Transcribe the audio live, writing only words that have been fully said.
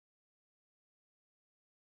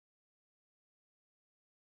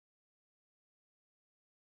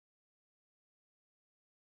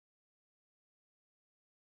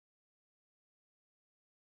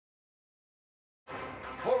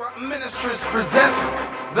Horac Ministries present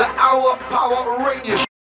the Hour of Power Radio Show.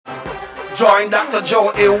 Join Dr.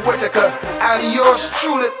 Joe A. Whitaker and yours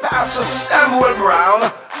truly, Pastor Samuel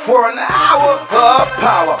Brown, for an hour of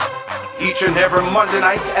power. Each and every Monday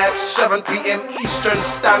night at 7 p.m. Eastern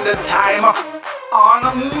Standard Time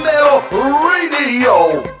on Mellow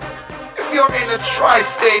Radio. If you're in the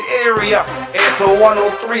tri-state area, it's a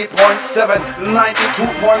 103.7,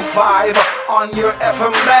 92.5 on your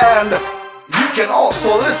FM band. You can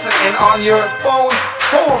also listen in on your phone,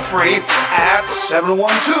 toll-free at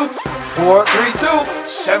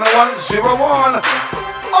 712-432-7101.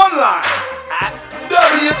 Online at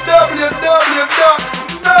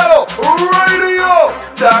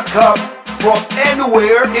www.mellowradio.com from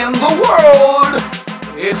anywhere in the world.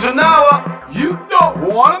 It's an hour you don't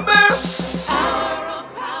want to miss.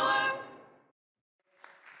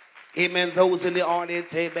 Amen. Those in the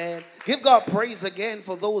audience, amen. Give God praise again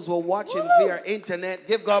for those who are watching via internet.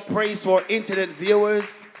 Give God praise for internet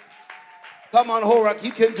viewers. Come on, Horac,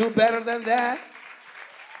 you can do better than that.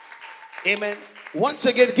 Amen. Once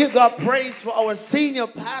again, give God praise for our senior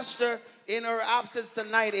pastor in her absence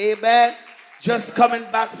tonight. Amen. Just coming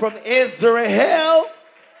back from Israel.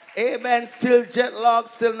 Amen. Still jet lagged,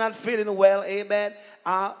 still not feeling well. Amen.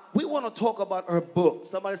 We want to talk about her book.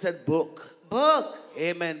 Somebody said book. Book.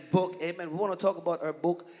 Amen. Book. Amen. We want to talk about her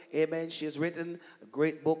book. Amen. She has written a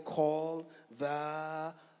great book called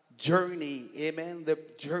The Journey. Amen. The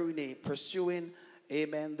Journey. Pursuing,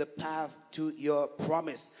 amen, the path to your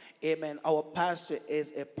promise. Amen. Our pastor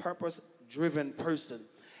is a purpose-driven person.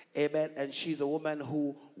 Amen. And she's a woman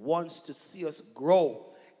who wants to see us grow.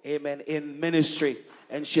 Amen. In ministry.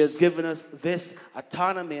 And she has given us this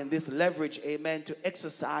autonomy and this leverage. Amen. To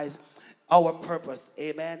exercise our purpose.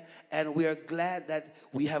 Amen. And we are glad that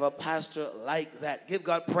we have a pastor like that. Give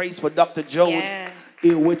God praise for Dr. Joe A.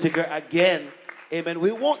 Whitaker again. Amen.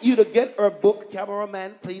 We want you to get her book.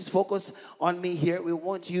 Cameraman, please focus on me here. We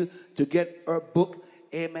want you to get her book.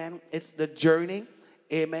 Amen. It's The Journey.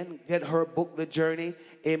 Amen. Get her book, The Journey.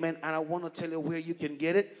 Amen. And I want to tell you where you can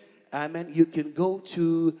get it. Amen. You can go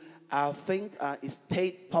to, I think, it's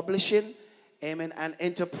Tate Publishing. Amen. And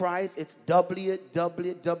Enterprise. It's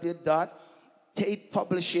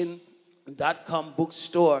www.tatepublishing.com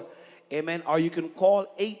bookstore. Amen. Or you can call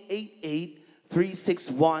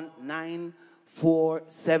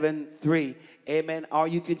 888-361-9473. Amen. Or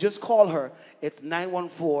you can just call her. It's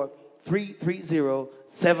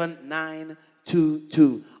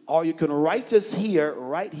 914-330-7922. Or you can write us here,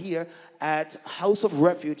 right here at House of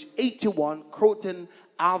Refuge, 81 Croton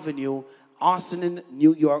Avenue, Ossining,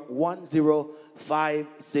 New York,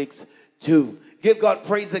 10562. Give God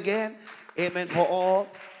praise again. Amen for all.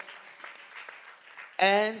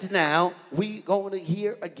 And now we're going to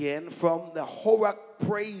hear again from the Horac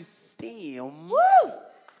praise team. Woo!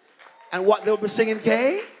 And what they'll be singing,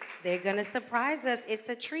 Kay? They're going to surprise us. It's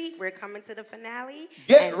a treat. We're coming to the finale.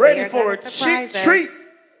 Get ready for a treat.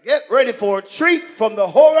 Get ready for a treat from the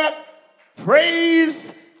Horac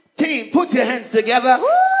praise team. Put your hands together. Woo!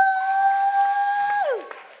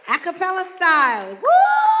 Acapella style.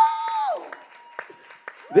 Woo!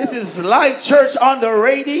 This is live church on the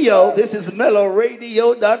radio. This is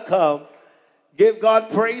mellowradio.com. Give God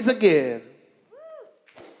praise again.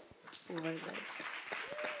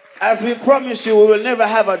 As we promised you, we will never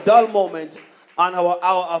have a dull moment on our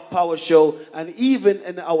Hour of Power show. And even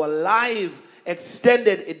in our live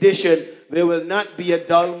extended edition, there will not be a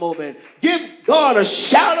dull moment. Give God a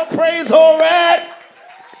shout of praise, Horac.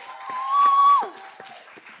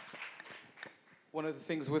 One of the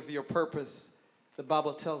things with your purpose, the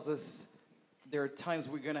Bible tells us there are times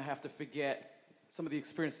we're going to have to forget some of the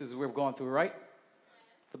experiences we've gone through, right?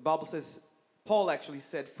 The Bible says, Paul actually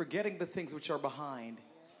said, forgetting the things which are behind,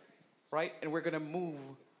 right? And we're going to move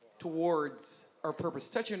towards our purpose.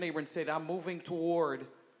 Touch your neighbor and say, I'm moving toward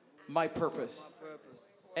my purpose.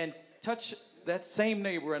 And touch that same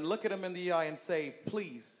neighbor and look at him in the eye and say,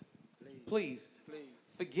 please,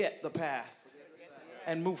 forget the past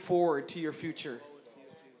and move forward to your future.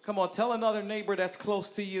 Come on, tell another neighbor that's close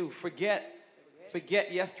to you, forget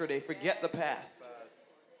yesterday, forget the past,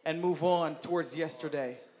 and move on towards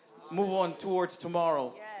yesterday. Move on towards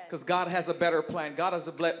tomorrow, because God has a better plan. God has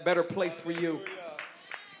a better place for you.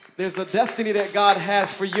 There's a destiny that God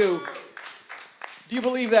has for you. Do you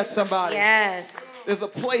believe that, somebody? Yes. There's a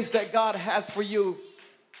place that God has for you.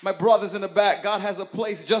 My brothers in the back, God has a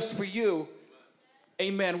place just for you.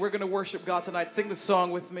 Amen. We're going to worship God tonight. Sing the song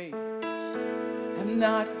with me. I'm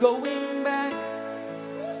not going back.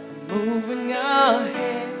 I'm moving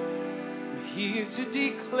ahead. I'm here to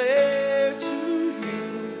declare to you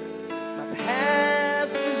my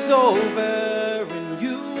past is over and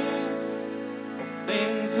you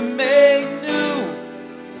things are made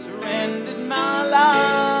new. Surrendered my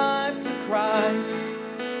life to Christ.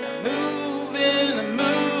 I'm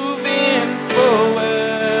moving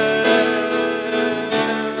forward.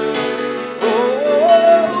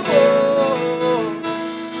 Oh, oh, oh.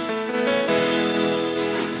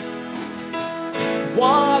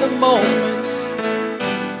 What a moment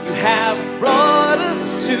you have brought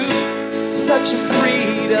us to, such a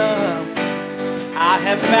freedom I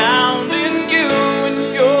have found in you,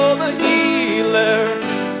 and you're the healer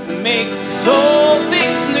who makes all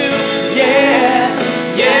things new. Yeah,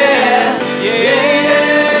 yeah, yeah.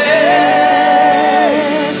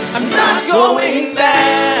 I'm not going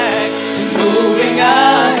back, I'm moving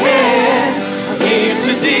ahead. I'm here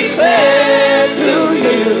to declare to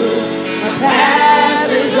you, my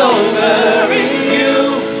path is over in you.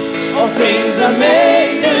 All things are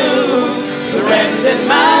made new. Surrendered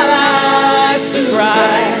my life to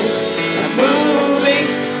Christ. I'm moving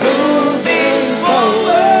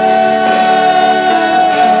forward.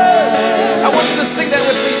 I want you to sing that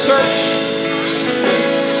with me, church.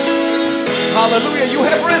 Hallelujah. You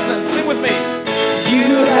have risen. Sing with me.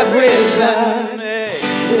 You have risen.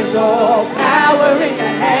 With all power in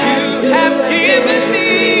your hands. You have given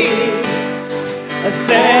me a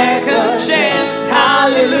second chance.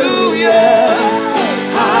 Hallelujah.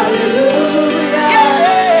 Hallelujah.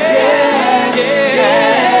 Yeah, yeah,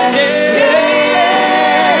 yeah, yeah,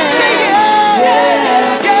 yeah,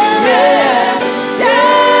 yeah.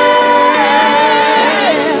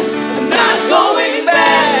 I'm not going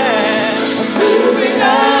back. I'm moving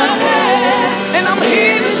ahead, and I'm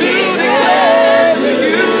here to declare to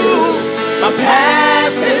you, my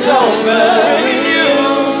past is over in you.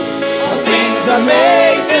 All things are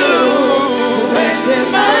made new.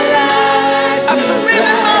 Surrender my life. I'm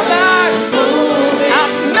surrendering my life.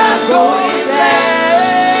 I'm not going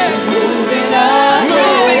back. Moving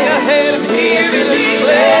ahead. I'm here to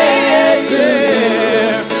declare,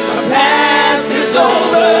 yeah, my past is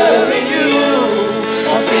over in you.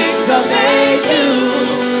 All things are made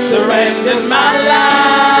new. Surrendered my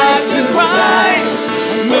life to Christ.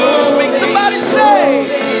 Moving. Somebody say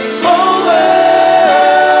forward.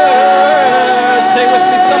 Say with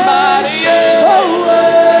me, somebody. Yeah.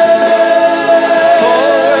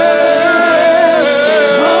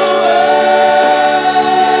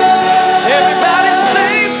 Everybody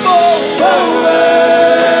say forward.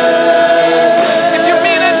 If you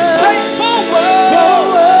mean it, say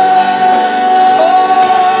forward.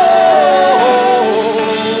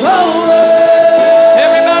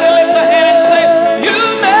 Everybody lift a hand and say, you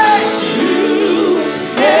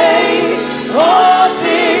made all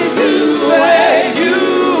things new. Say, you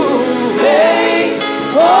made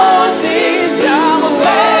all things new.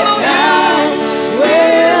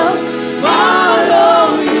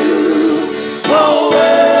 Follow you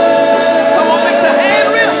forward. Come on, lift a hand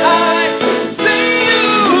real high. See, you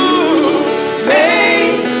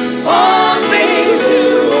made all things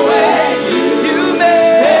new. You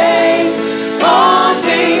made all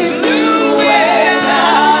things new, and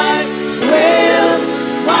I will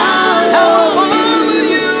follow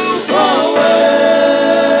you forward.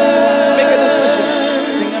 Make a decision.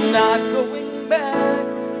 Sing, I'm not going back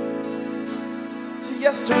to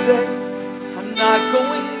yesterday. I'm not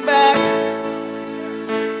going back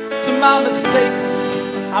to my mistakes.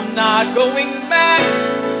 I'm not going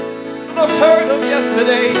back to the hurt of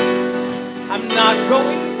yesterday. I'm not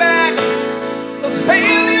going back, 'cause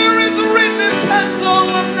failure is written in pencil.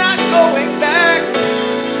 I'm not going back.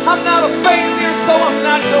 I'm not a failure, so I'm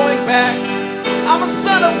not going back. I'm a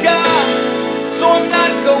son of God, so I'm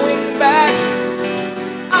not going back.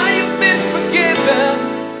 I have been forgiven,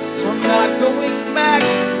 so I'm not going back.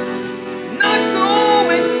 Not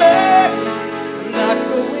going back. I'm not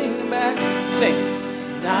going back. Sing.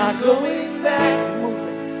 Not going back.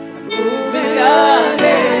 I'm moving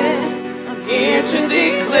ahead. I'm here to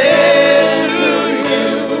declare to you,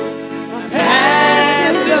 my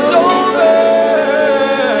past is over.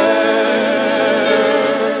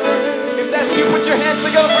 If that's you, put your hands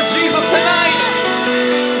together for Jesus tonight.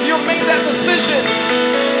 You made that decision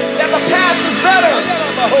that the past is better.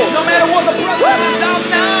 No matter what the present is, I'm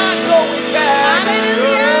not going back.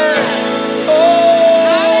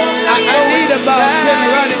 I need about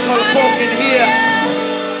 10 radical folk in here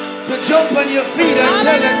to jump on your feet and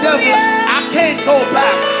tell the devil, I can't go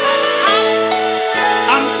back.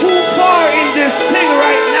 I'm too far in this thing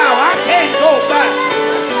right now. I can't go back.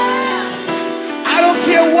 I don't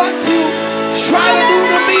care what you try to do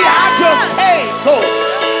to me. I just can't go.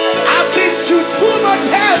 I've been through too much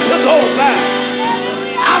hell to go back.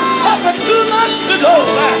 I've suffered too much to go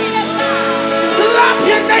back. Slap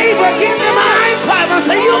your neighbor, give them a high five and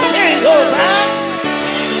say, you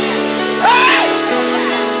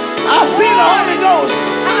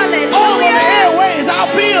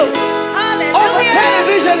you over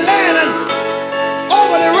television land and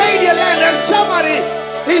over the radio land, that somebody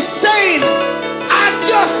is saying, I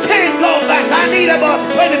just can't go back. I need about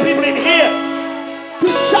 20 people in here to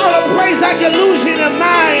shout a praise like you're losing your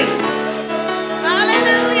mind.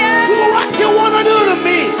 Hallelujah. Do what you want to do to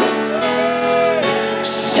me.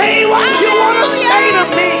 Say what you want to say to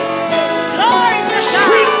me. Glory to God.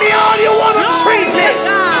 Treat me all you want to treat me.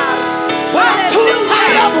 But I'm too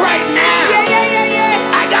tied up right now.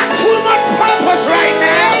 I got too much purpose right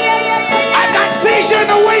now. I got vision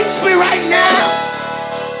that waits me right now.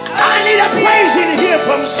 I need a praise in here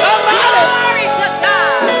from somebody. Glory to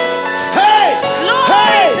God. Hey,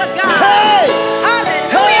 Glory to God. hey,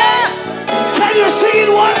 Hallelujah. can you sing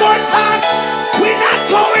it one more time? We're not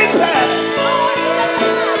going back.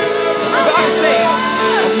 God say,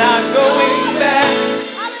 I'm not going back,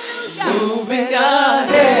 moving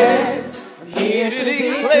ahead. I'm here to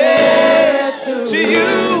declare to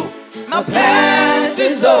you, my past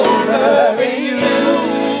is over in you.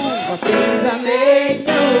 My things are made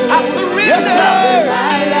new. I surrender. Yes, sir.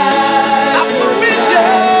 I surrender.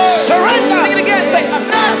 Surrender. Sing it again. Say, I'm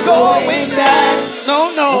not going back.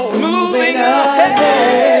 No, no. Moving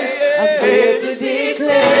ahead. I'm here to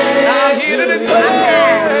declare. I'm here to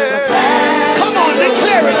declare. Come on,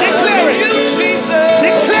 declare it, declare it. You, Jesus.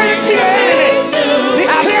 Declare it to your enemy.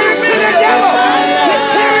 Declare it to the devil.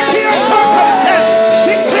 Declare it to your circumstance.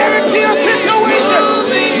 Declare it to your situation.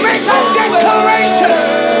 Make a declaration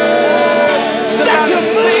that you're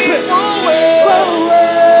moving forward.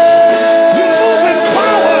 You're moving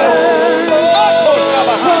forward.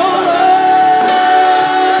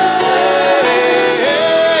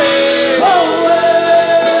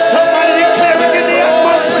 Somebody declare it in the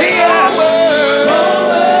atmosphere.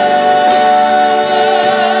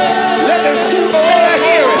 Let the soothsayer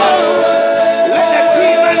hear it. Let the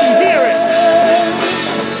demons hear it.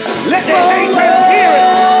 Let the haters hear it.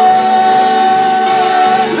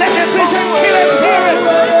 Let the vision killers hear it.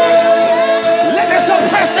 Let the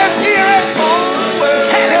suppressors hear it.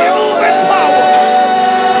 Tell them you're moving forward.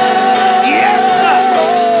 Yes, sir.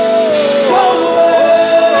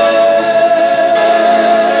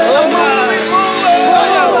 I'm moving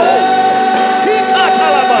forward. He got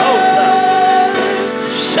all about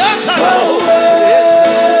it. Shut up.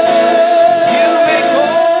 You make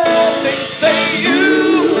all things, say you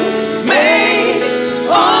make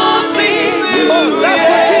all things new. Oh, that's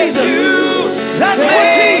for Jesus. That's for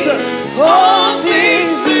Jesus. All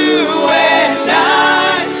things new, and I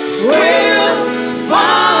will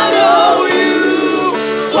follow you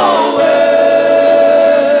forward.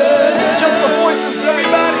 Just the voices,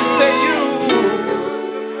 everybody say you.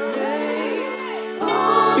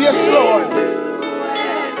 Yes, Lord.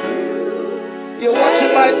 You're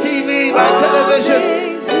watching my TV, my television.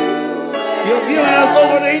 You're viewing us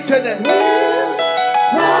over the internet.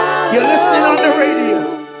 You're listening on the radio.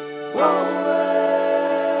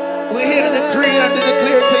 We're here to decree and to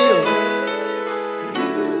declare to you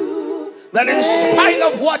that in spite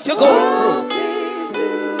of what you're going through,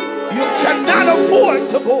 you cannot afford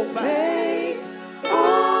to go back.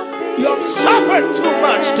 You have suffered too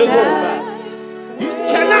much to go back. You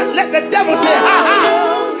cannot let the devil say, ha ha,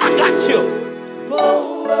 I got you.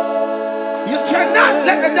 You cannot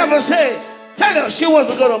let the devil say, tell her she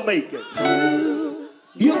wasn't going to make it.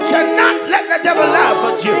 You cannot let the devil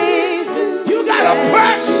laugh at you. You got to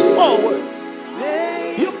press forward.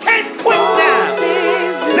 You can't quit now.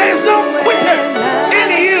 There's no quitting in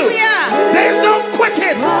you. There's no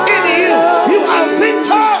quitting in you. You are a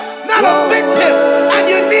victor, not a victim. And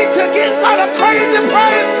you need to give God a crazy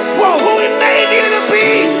praise for who He made you to be.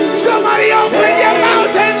 Somebody open your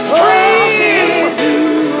mouth and scream.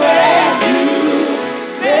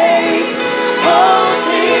 All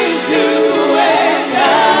things new, and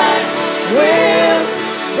I will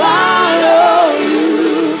follow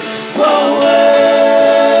you forward.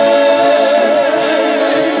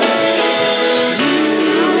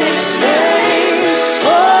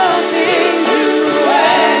 All things new,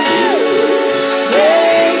 and you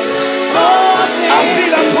make all things. I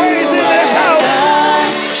feel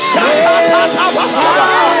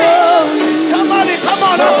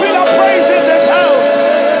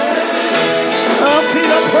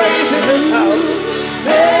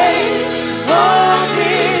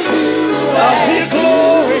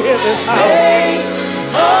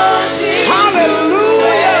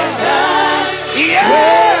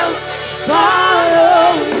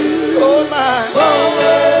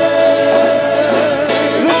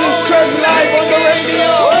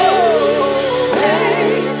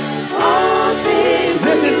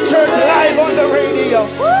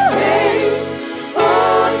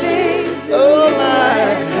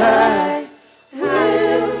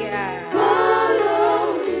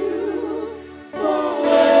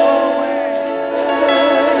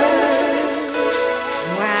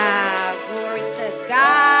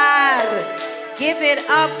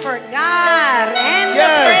up for God and the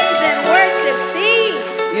Yes. praise and worship theme.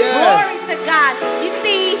 Yes. Glory to God. You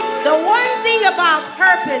see, the one thing about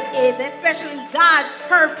purpose is, especially God's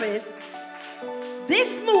purpose, this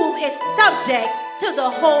move is subject to the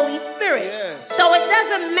Holy Spirit. Yes. So it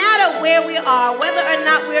doesn't matter where we are, whether or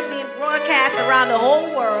not we're being broadcast around the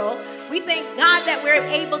whole world. We thank God that we're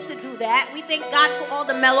able to do that. We thank God for all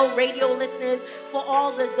the mellow radio listeners, for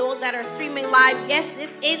all those that are streaming live. Yes,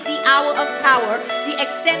 this is the Hour of Power, the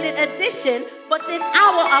extended edition. But this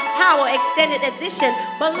Hour of Power extended edition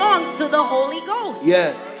belongs to the Holy Ghost.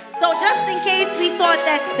 Yes. So just in case we thought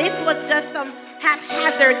that this was just some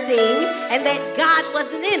haphazard thing and that God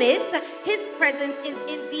wasn't in it, his presence is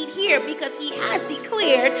indeed here because he has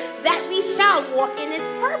declared that we shall walk in his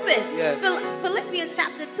purpose. Yes. Philippians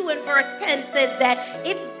chapter 2 and verse 10 says that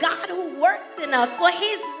it's God who works in us for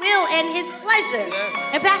his will and his pleasure.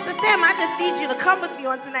 Yes. And Pastor Sam, I just need you to come with me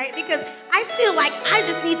on tonight because I feel like I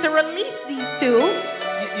just need to release these two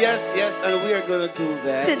Yes, and we are going to do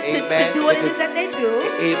that. to Amen. do what it is that they do.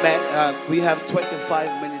 Amen. We have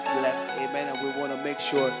 25 minutes left. Amen. And we want to make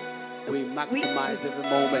sure we maximize every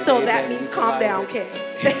moment. So Amen. that means calm down, Utilize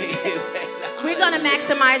okay? it. We're going to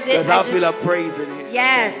maximize it. Because I feel a praise in here.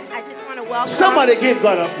 Yes, I just want to welcome. Somebody give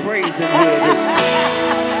God a praise in here.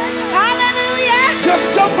 Hallelujah.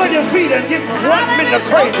 Just jump on your feet and give 1 minute of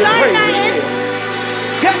crazy praise in here.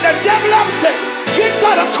 Get the devil upset. Give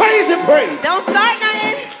God a crazy praise. Don't start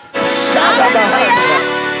nothing. Shout out the hands.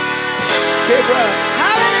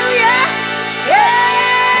 Hallelujah.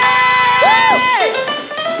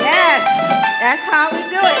 Yes, that's how we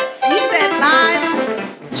do it. You said live,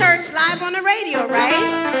 church live on the radio,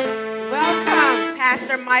 right? Welcome,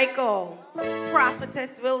 Pastor Michael,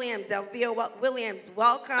 Prophetess Williams, Delvia Williams.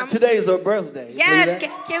 Welcome. And today is her birthday. Yes,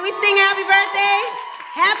 can we sing happy birthday?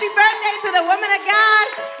 Happy birthday to the woman of God.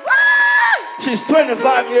 Woo! She's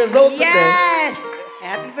 25 years old today. Yes.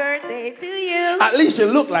 Happy birthday to you. At least you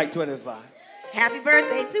look like 25. Happy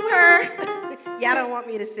birthday to her. Y'all don't want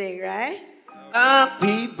me to sing, right?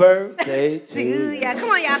 Happy birthday to To you. ya. Come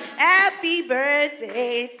on, y'all. Happy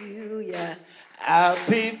birthday to ya.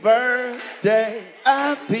 Happy birthday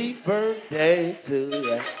to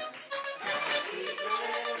you.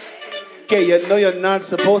 Okay, you know you're not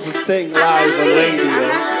supposed to sing live on radio.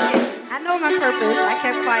 I know my purpose. I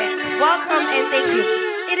kept quiet. Welcome and thank you.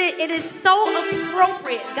 It is so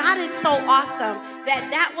appropriate. God is so awesome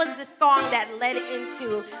that was the song that led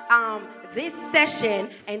into this session.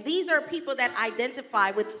 And these are people that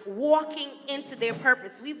identify with walking into their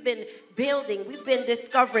purpose. We've been building, we've been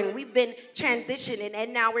discovering, we've been transitioning,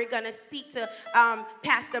 and now we're going to speak to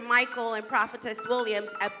Pastor Michael and Prophetess Williams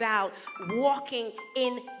about walking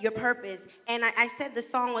in your purpose. And I said the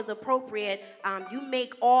song was appropriate. You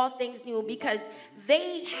make all things new because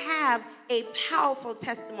they have a powerful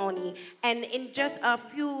testimony. And in just a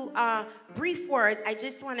few brief words, I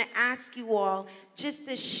just want to ask you all just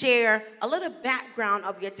to share a little background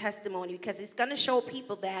of your testimony because it's going to show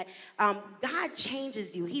people that God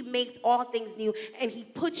changes you. He makes all things new and he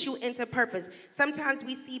puts you into purpose. Sometimes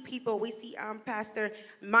we see people, we see Pastor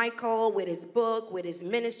Michael with his book, with his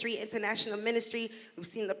ministry, international ministry. We've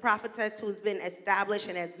seen the prophetess who's been established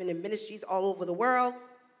and has been in ministries all over the world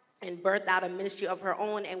and birthed out a ministry of her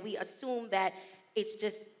own, and we assume that it's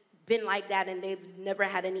just been like that and they've never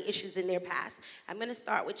had any issues in their past. I'm going to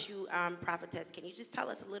start with you, Prophetess. Can you just tell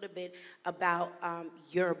us a little bit about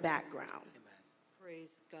your background?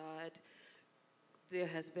 Praise God. There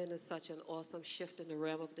has been such an awesome shift in the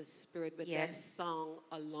realm of the spirit with that song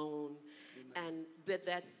alone. Amen. And with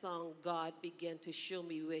that song, God began to show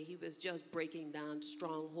me where he was just breaking down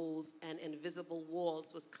strongholds and invisible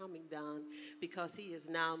walls was coming down because he is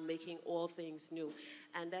now making all things new.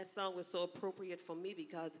 And that song was so appropriate for me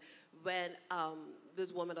because when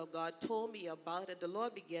this woman of God told me about it, the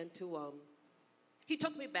Lord began to, he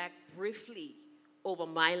took me back briefly over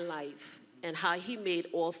my life and how he made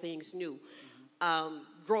all things new.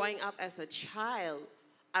 Growing up as a child,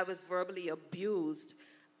 I was verbally abused.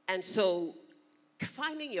 And so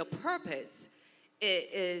finding your purpose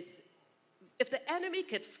is, if the enemy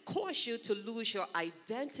could cause you to lose your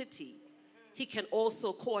identity, he can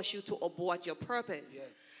also cause you to abort your purpose. Yes.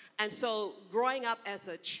 And so growing up as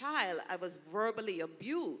a child, I was verbally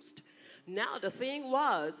abused. Now the thing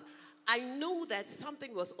was, I knew that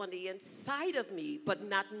something was on the inside of me, but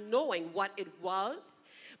not knowing what it was,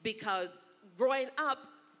 because growing up,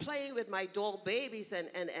 playing with my doll babies and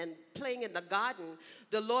playing in the garden,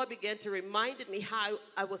 the Lord began to remind me how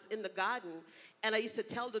I was in the garden, and I used to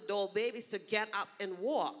tell the doll babies to get up and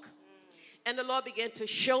walk. And the Lord began to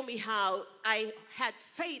show me how I had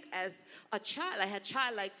faith as a child. I had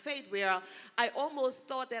childlike faith where I almost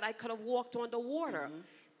thought that I could have walked on the water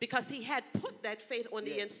because he had put that faith on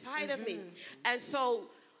the inside of me. And so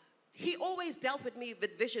he always dealt with me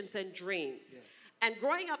with visions and dreams. And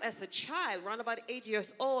growing up as a child, around about 8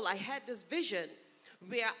 years old, I had this vision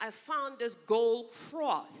where I found this gold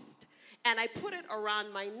cross and I put it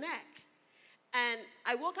around my neck. And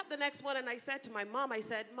I woke up the next morning and I said to my mom, I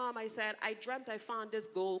said, Mom, I dreamt I found this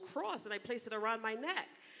gold cross and I placed it around my neck.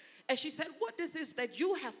 And she said, what is this that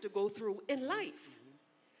you have to go through in life?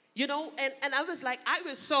 You know, and I was like, I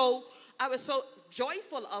was so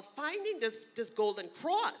joyful of finding this golden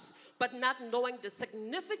cross, but not knowing the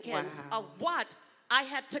significance of what I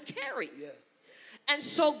had to carry. And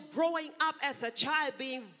so growing up as a child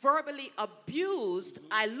being verbally abused,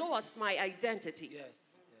 I lost my identity.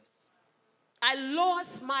 I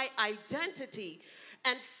lost my identity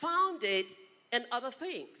and found it in other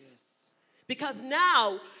things. Because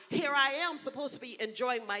now, here I am supposed to be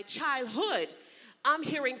enjoying my childhood. I'm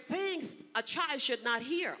hearing things a child should not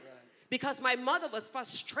hear. Because my mother was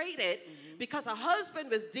frustrated because her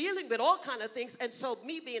husband was dealing with all kinds of things. And so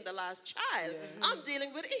me being the last child, I'm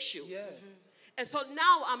dealing with issues. And so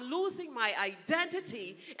now I'm losing my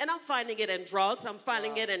identity, and I'm finding it in drugs. I'm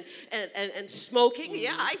finding it in smoking.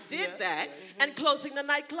 Yeah, I did that. And closing the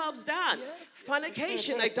nightclubs down.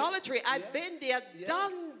 Fornication, idolatry. I've been there,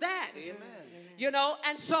 done that. You know,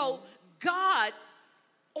 and so God,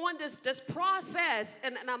 on this process,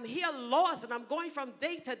 and I'm here lost, and I'm going from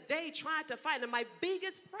day to day trying to find, and my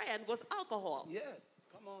biggest friend was alcohol.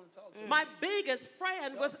 Come on, talk to me. My biggest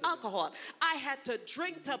friend was alcohol. I had to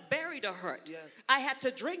drink to bury the hurt. I had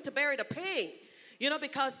to drink to bury the pain. You know,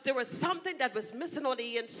 because there was something that was missing on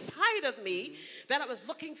the inside of me that I was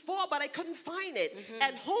looking for, but I couldn't find it.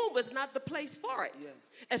 And home was not the place for it.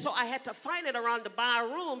 And so I had to find it around the bar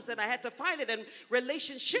rooms, and I had to find it in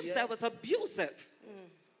relationships that was abusive.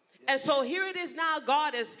 And so here it is now.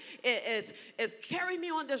 God is carrying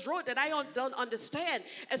me on this road that I don't understand.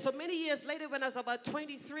 And so many years later, when I was about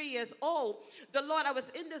 23 years old, the Lord, I was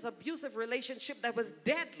in this abusive relationship that was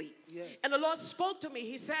deadly. And the Lord spoke to me.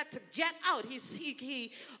 He said to get out.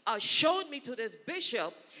 He showed me to this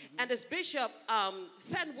bishop, and this bishop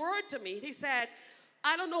sent word to me. He said,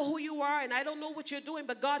 I don't know who you are, and I don't know what you're doing,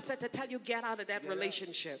 but God said to tell you, get out of that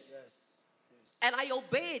relationship. And I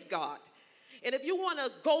obeyed God. And if you want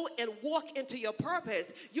to go and walk into your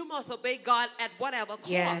purpose, you must obey God at whatever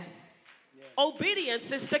cost.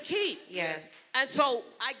 Obedience is the key. And so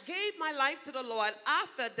I gave my life to the Lord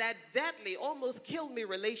after that deadly, almost killed me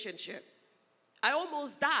relationship. I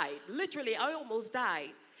almost died. Literally, I almost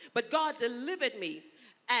died. But God delivered me.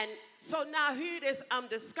 And so now here it is. I'm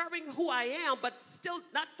discovering who I am, but still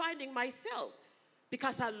not finding myself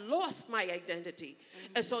because I lost my identity.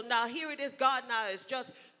 And so now here it is. God now is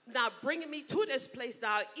just now bringing me to this place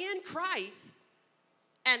now in Christ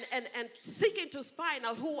and seeking to find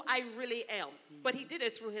out who I really am. But he did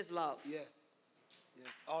it through his love.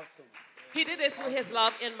 Awesome. He did it through his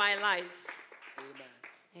love in my life.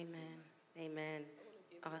 Amen.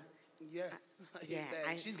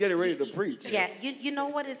 She's getting ready to preach. You know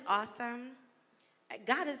what is awesome?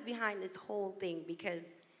 God is behind this whole thing, because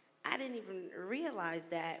I didn't even realize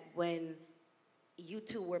that when you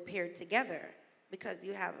two were paired together, because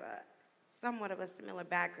you have somewhat of a similar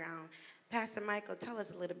background. Pastor Michael, tell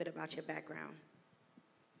us a little bit about your background.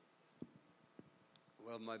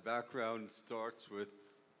 Well, my background starts with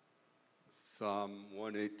Psalm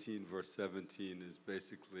 118, verse 17 is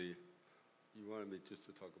basically, you wanted me just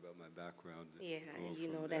to talk about my background. Yeah,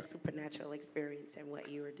 you know, that supernatural experience and what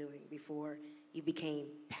you were doing before you became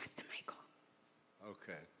Pastor Michael.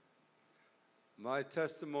 Okay. My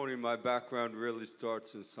testimony, my background really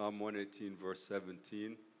starts in Psalm 118, verse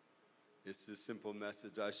 17. It's a simple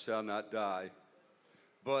message: I shall not die,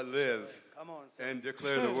 but live and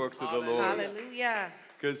declare the works of the Lord. Hallelujah.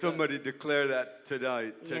 Can somebody declare that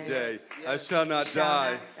today? I shall not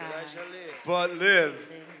die, but live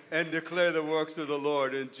and declare the works of the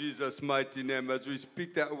Lord in Jesus' mighty name. As we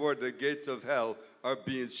speak that word, the gates of hell are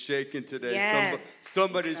being shaken today.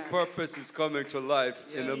 Somebody's purpose is coming to life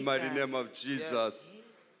in the mighty name of Jesus.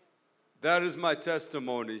 That is my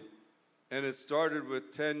testimony. And it started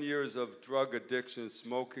with 10 years of drug addiction,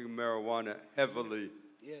 smoking marijuana heavily.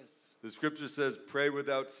 The scripture says, pray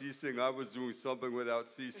without ceasing. I was doing something without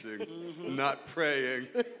ceasing, not praying.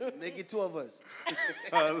 Make it two of us.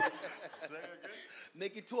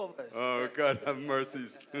 Make it two of us. Oh, God have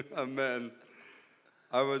mercies. Amen.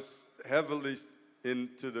 I was heavily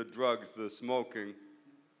into the drugs, the smoking.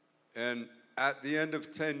 And at the end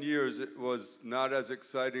of 10 years, it was not as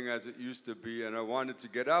exciting as it used to be, and I wanted to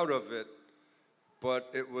get out of it, but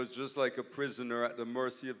it was just like a prisoner at the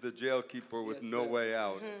mercy of the jailkeeper with no way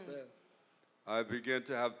out. Yes, sir. I began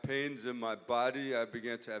to have pains in my body. I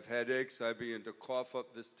began to have headaches. I began to cough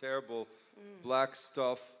up this terrible black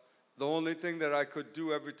stuff. The only thing that I could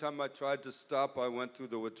do every time I tried to stop, I went through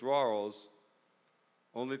the withdrawals.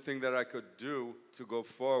 Only thing that I could do to go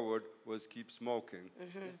forward was keep smoking.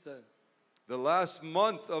 Yes, sir. The last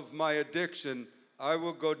month of my addiction, I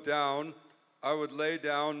would go down, I would lay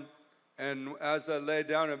down, and as I lay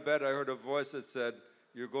down in bed, I heard a voice that said,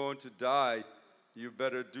 "You're going to die. You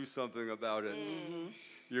better do something about it.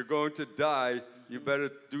 You're going to die. You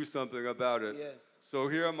better do something about it." Yes. So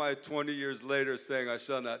here am I 20 years later saying, "I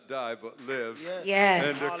shall not die, but live Yes.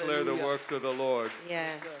 and declare the Hallelujah. works of the Lord."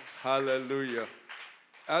 Yes. Yes, sir. Hallelujah.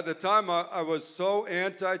 At the time, I was so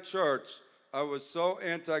anti-church, I was so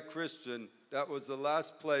anti-Christian. That was the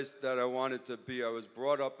last place that I wanted to be. I was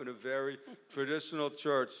brought up in a very traditional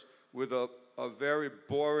church with a very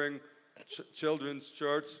boring children's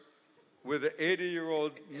church with an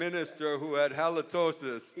 80-year-old minister who had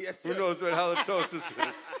halitosis. Yes, Who sir. knows what halitosis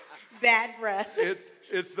is? Bad breath.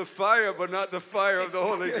 It's the fire, but not the fire of the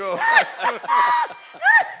Holy Ghost.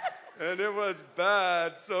 And it was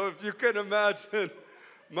bad. So if you can imagine,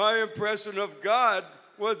 my impression of God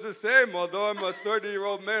was the same. Although I'm a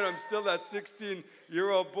 30-year-old man, I'm still that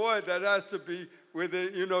 16-year-old boy that has to be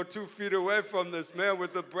within, 2 feet away from this man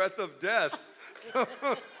with the breath of death. So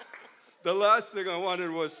the last thing I wanted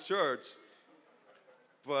was church.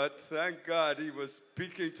 But thank God he was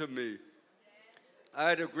speaking to me. I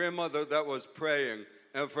had a grandmother that was praying.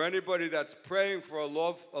 And for anybody that's praying for a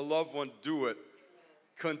loved one, do it.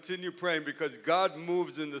 Continue praying because God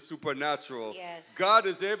moves in the supernatural. Yes. God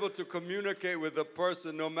is able to communicate with a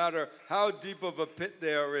person no matter how deep of a pit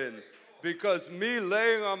they are in. Because me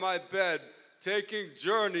laying on my bed, taking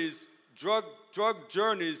journeys, drug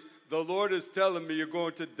journeys, the Lord is telling me, "You're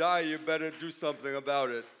going to die, you better do something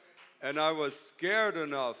about it." And I was scared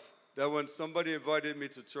enough that when somebody invited me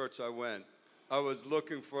to church, I went. I was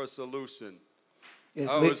looking for a solution.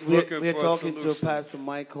 Yes, I was looking we're for a talking to solution. Pastor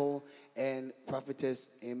Michael and Prophetess,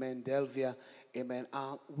 amen, Delvia, amen.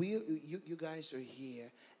 You guys are here,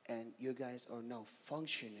 and you guys are now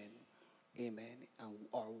functioning, amen, and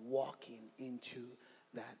are walking into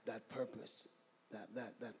that purpose,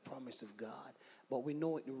 that promise of God. But we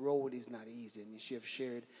know the road is not easy, and she have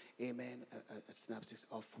shared, amen, a synopsis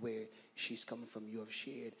of where she's coming from. You have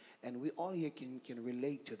shared, and we all here can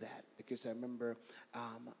relate to that, because I remember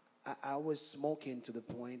I was smoking to the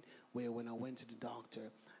point where when I went to the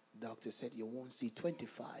doctor said you won't see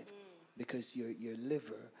 25 because your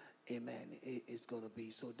liver, amen, is going to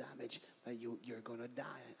be so damaged that you're going to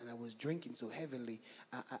die. And I was drinking so heavily.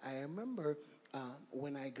 I remember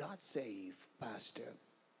when I got saved, Pastor,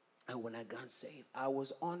 and when I got saved, I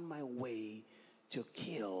was on my way to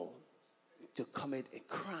commit a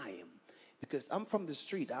crime. Because I'm from the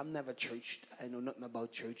street. I'm never churched. I know nothing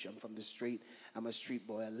about church. I'm from the street. I'm a street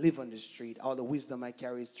boy. I live on the street. All the wisdom I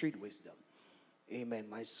carry is street wisdom. Amen.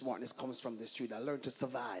 My smartness comes from the street. I learned to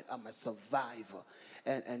survive. I'm a survivor.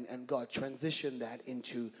 And God transitioned that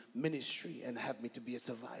into ministry and have me to be a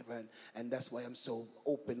survivor. And that's why I'm so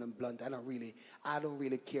open and blunt. I don't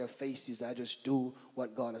really care faces. I just do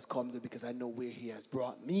what God has called me to, because I know where he has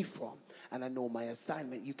brought me from. And I know my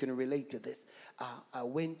assignment. You can relate to this. I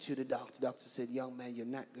went to the doctor. The doctor said, "Young man, you're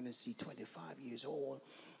not going to see 25 years old."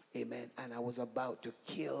 Amen. And I was about to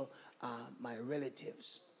kill my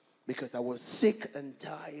relatives, because I was sick and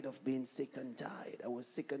tired of being sick and tired. I was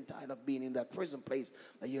sick and tired of being in that prison place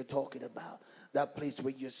that you're talking about. That place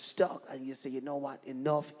where you're stuck and you say, "You know what?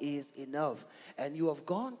 Enough is enough." And you have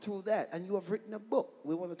gone through that, and you have written a book.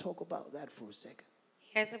 We want to talk about that for a second.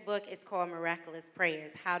 Here's a book. It's called Miraculous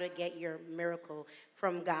Prayers, How to Get Your Miracle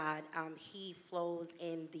from God. He flows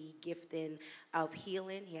in the gifting of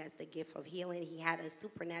healing. He has the gift of healing. He had a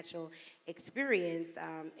supernatural experience.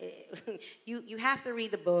 You have to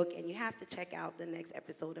read the book, and you have to check out the next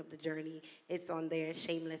episode of The Journey. It's on there,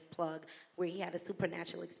 shameless plug, where he had a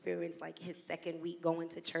supernatural experience, like his second week going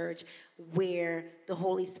to church, where the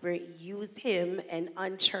Holy Spirit used him, an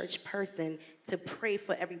unchurched person, to pray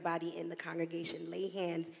for everybody in the congregation, lay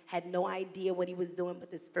hands, had no idea what he was doing, but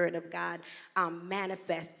the Spirit of God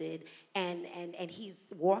manifested, and he's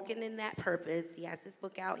walking in that purpose. He has this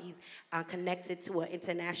book out. He's connected to an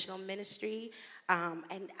international ministry,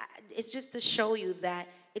 and it's just to show you that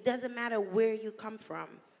it doesn't matter where you come from.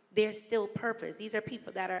 There's still purpose. These are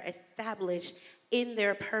people that are established in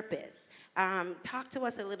their purpose. Talk to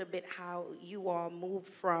us a little bit how you all moved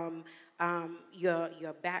from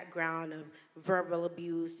your background of verbal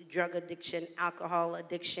abuse, drug addiction, alcohol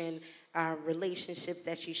addiction, relationships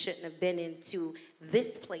that you shouldn't have been in, to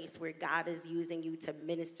this place where God is using you to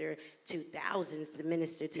minister to thousands, to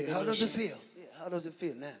minister to the How does it nations. feel? Yeah, how does it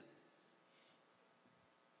feel now?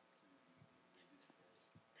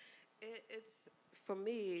 It's, for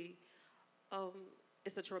me,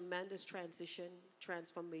 it's a tremendous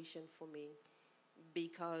transformation for me,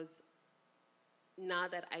 because now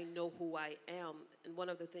that I know who I am, and one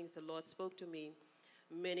of the things the Lord spoke to me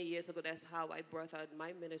many years ago, that's how I birthed out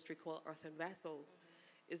my ministry called Earthen Vessels,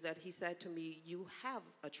 is that he said to me, you have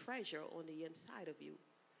a treasure on the inside of you.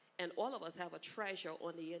 And all of us have a treasure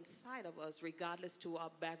on the inside of us, regardless to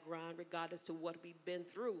our background, regardless to what we've been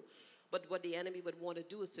through. But what the enemy would want to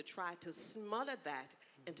do is to try to smother that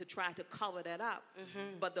and to try to cover that up.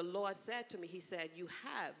 But the Lord said to me, he said,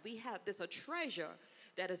 we have this a treasure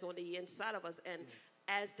that is on the inside of us. And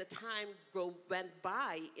as the time went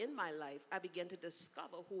by in my life, I began to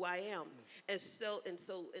discover who I am. And so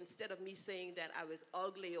instead of me saying that I was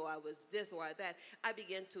ugly or I was this or that, I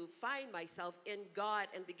began to find myself in God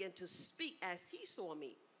and began to speak as he saw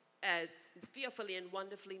me, as fearfully and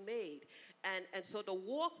wonderfully made. And so the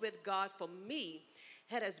walk with God for me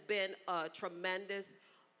has been a tremendous,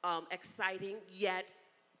 exciting, yet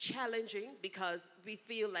challenging, because we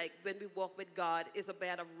feel like when we walk with God, it's a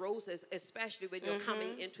bed of roses, especially when you're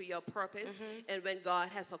coming into your purpose and when God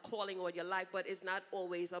has a calling on your life, but it's not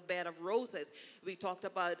always a bed of roses. We talked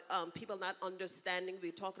about people not understanding. We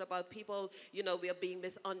talked about people, we are being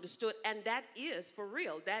misunderstood, and that is for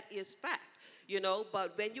real. That is fact.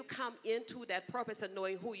 But when you come into that purpose and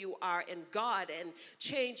knowing who you are in God and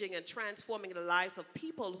changing and transforming the lives of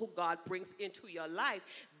people who God brings into your life,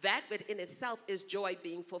 that within itself is joy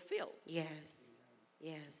being fulfilled. Yes,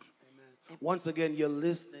 yes. Amen. Once again, you're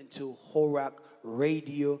listening to Horac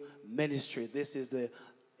Radio Ministry. This is the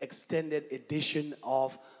extended edition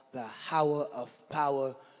of the Hour of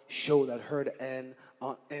Power show that heard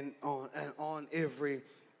on every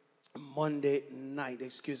Monday night,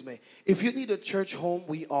 If you need a church home,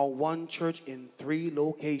 we are one church in 3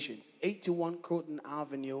 locations. 81 Croton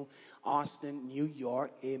Avenue, Ossining, New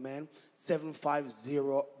York, amen. 750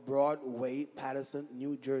 Broadway, Patterson,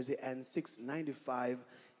 New Jersey, and 695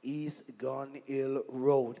 East Gun Hill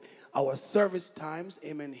Road. Our service times,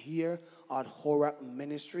 amen, here at Horac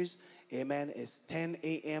Ministries, amen, is 10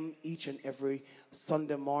 a.m. each and every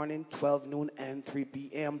Sunday morning, 12 noon, and 3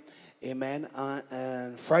 p.m., amen.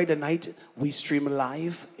 And Friday night, we stream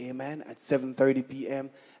live, amen, at 7:30 p.m.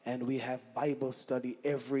 And we have Bible study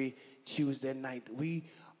every Tuesday night. We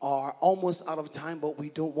are almost out of time, but we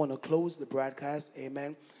don't want to close the broadcast,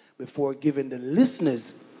 amen, before giving the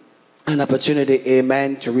listeners an opportunity,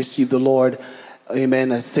 amen, to receive the Lord,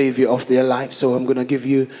 amen, as Savior of their life. So I'm going to give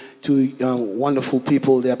you 2 wonderful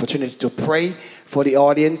people the opportunity to pray for the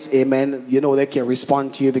audience, amen. They can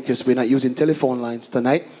respond to you because we're not using telephone lines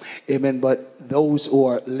tonight, amen. But those who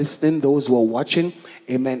are listening, those who are watching,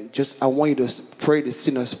 amen, I want you to pray the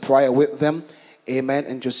sinner's prayer with them, amen,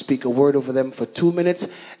 and just speak a word over them for 2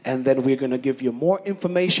 minutes, and then we're going to give you more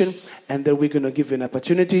information, and then we're going to give you an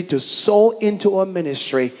opportunity to sow into our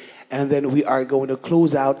ministry. And then we are going to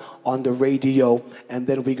close out on the radio. And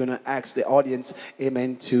then we're going to ask the audience,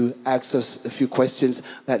 amen, to ask us a few questions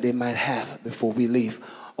that they might have before we leave.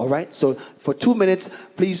 All right? So for 2 minutes,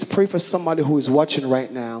 please pray for somebody who is watching right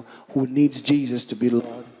now who needs Jesus to be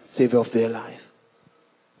Lord, Savior of their life.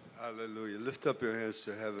 Hallelujah. Lift up your hands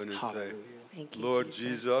to heaven and Hallelujah. say, Thank you, Lord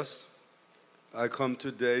Jesus, I come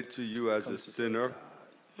today to you as a sinner.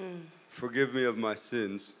 Forgive me of my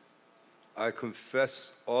sins. I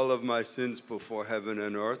confess all of my sins before heaven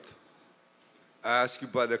and earth. I ask you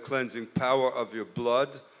by the cleansing power of your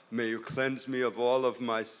blood, may you cleanse me of all of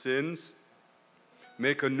my sins.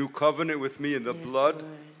 Make a new covenant with me in the blood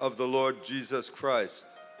of the Lord Jesus Christ.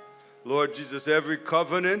 Lord Jesus, every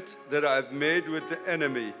covenant that I've made with the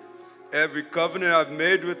enemy, every covenant I've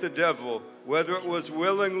made with the devil, whether it was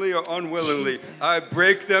willingly or unwillingly, I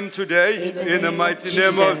break them today in the mighty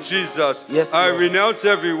name of Jesus. Yes, I Lord. renounce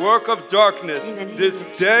every work of darkness this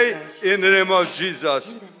day in the name of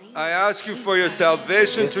Jesus. I ask you for your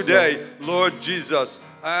salvation today, Lord Jesus.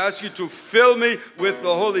 I ask you to fill me with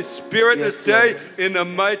the Holy Spirit this day in the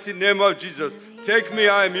mighty name of Jesus. Take me,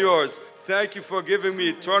 I am yours. Thank you for giving me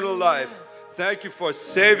eternal life. Thank you for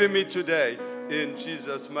saving me today. In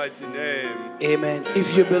Jesus' mighty name. Amen.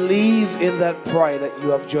 If you believe in that prayer that you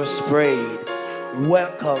have just prayed,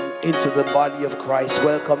 welcome into the body of Christ.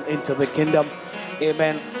 Welcome into the kingdom.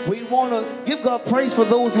 Amen. We want to give God praise for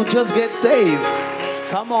those who just get saved.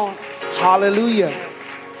 Come on. Hallelujah.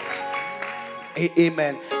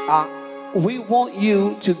 Amen. we want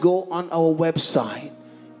you to go on our website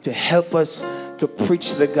to help us to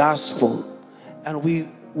preach the gospel. And we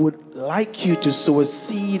would like you to sow a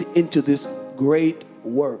seed into this great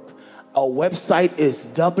work. Our website is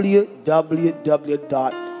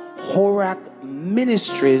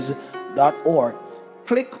www.horacministries.org.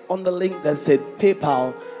 Click on the link that said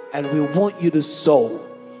PayPal, and we want you to sow.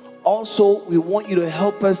 Also, we want you to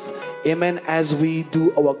help us, amen, as we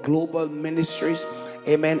do our global ministries,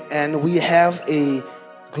 amen. And we have a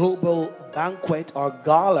global banquet or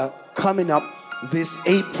gala coming up this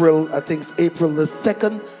April. I think it's April the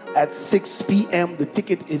 2nd at 6 p.m. The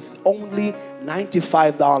ticket is only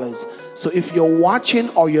 $95. So if you're watching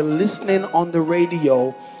or you're listening on the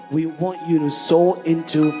radio, we want you to sow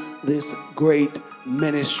into this great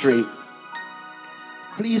ministry.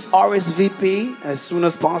 Please RSVP as soon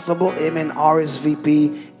as possible. Amen. RSVP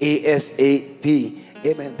ASAP.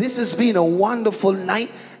 Amen. This has been a wonderful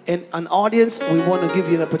night. And an audience, we want to give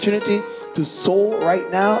you an opportunity to sow right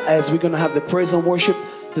now as we're going to have the praise and worship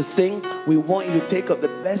to sing. We want you to take up the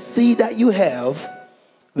best seed that you have.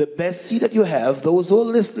 The best seed that you have. Those who are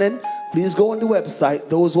listening, please go on the website.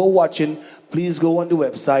 Those who are watching, please go on the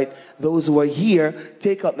website. Those who are here,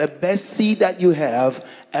 take up the best seed that you have,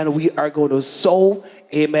 and we are going to sow,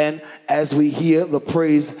 amen, as we hear the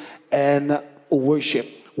praise and worship.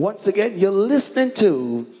 Once again, you're listening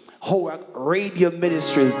to Horac Radio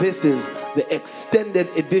Ministries. This is the extended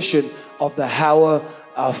edition of the Hour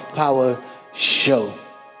of Power show.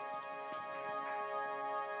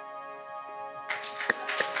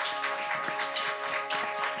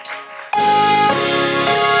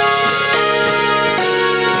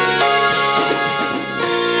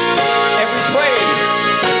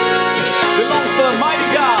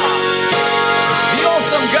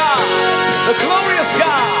 The glorious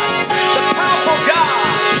God, the powerful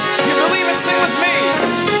God. If you believe it, sing with me.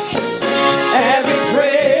 Every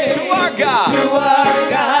praise to our God. To our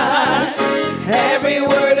God. Every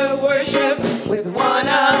word of worship with one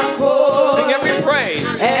accord. Sing every praise.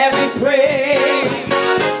 Every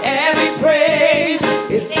praise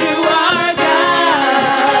is to our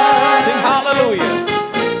God. Sing hallelujah.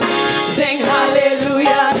 Sing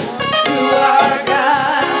hallelujah to our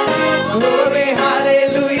God. Glory,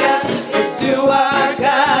 hallelujah. To our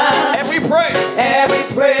God. Every praise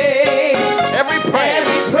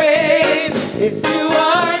is to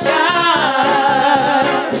our God.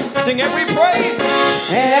 Sing every praise.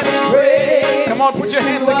 Every praise. Come on, put your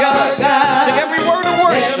hands together. Sing every word of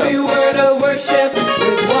worship. Every word of worship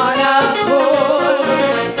with one accord.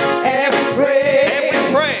 Every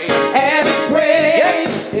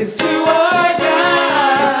praise is to our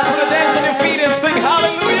God. Put a dance on your feet and sing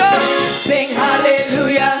hallelujah. Sing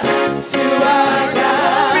hallelujah to our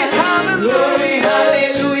God. Glory,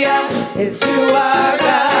 hallelujah is to our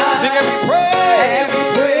God. Sing every praise.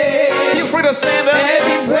 Feel free to stand up.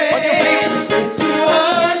 Every praise on your feet. is to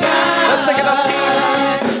our God. Let's take it up, team.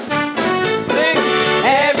 Sing.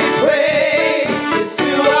 Every praise is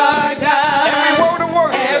to our God. Every word of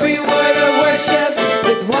worship. Every word of worship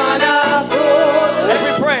with one accord.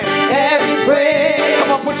 Every praise.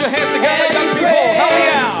 Come on, put your hands together, young people. Help me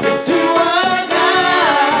out. It's to our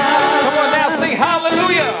God. Come on now, sing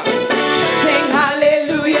hallelujah. Sing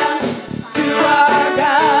hallelujah to our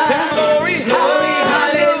God. Sing glory,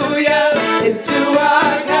 hallelujah is to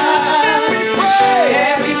our God. Every praise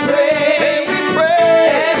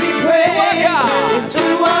is to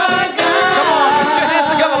our God. Come on, put your hands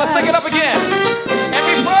together. Let's take it up again.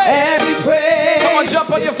 Every praise. Come on, jump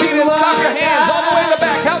on your feet and clap your hands all the way in the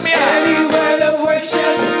back. Help me out. Every word of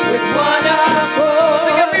worship with one accord.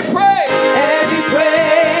 Sing every praise. Every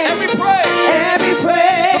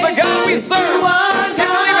praise. To the God we serve. If you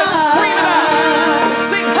believe it, scream it out.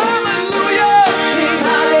 Sing hallelujah. Sing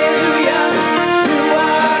hallelujah to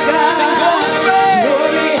our God. Sing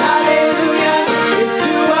glory, hallelujah is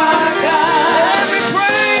to our God. Every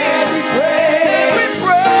praise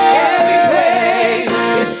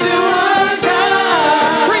is to our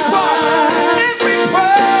God. Three parts.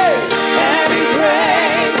 Every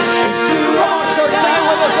praise is to our church, God. sing it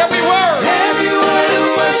with us. Every word. Every word of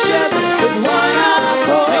worship with one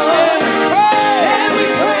accord. Sing every praise.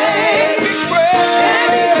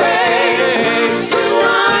 To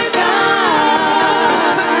our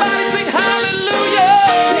God. Somebody sing hallelujah.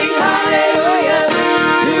 Sing hallelujah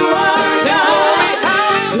to our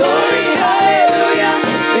God. Glory, hallelujah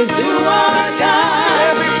is to our God.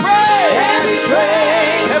 Every praise.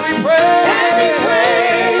 Every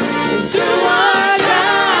praise is to our God.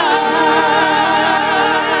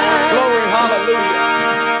 Glory,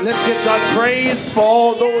 hallelujah. Let's give God praise for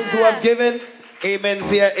all those who have given. Amen,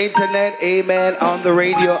 via internet, amen, on the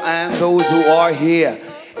radio, and those who are here.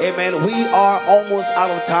 Amen. We are almost out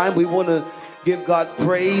of time. We want to give God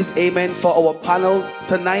praise, amen, for our panel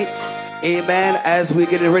tonight. Amen. As we're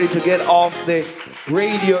getting ready to get off the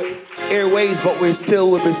radio airways, but will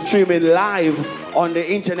be streaming live on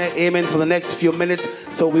the internet, amen, for the next few minutes.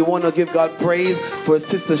 So we want to give God praise for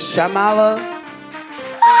Sister Shamala,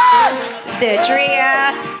 Sister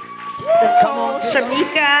Adria, Nicole,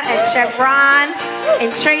 Shamika, and Chevron,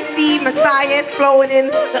 and Tracy Messiah is flowing in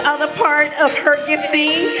the other part of her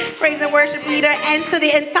gifting, praise and worship leader, and to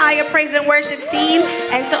the entire praise and worship team,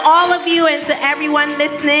 and to all of you and to everyone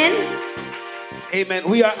listening. Amen.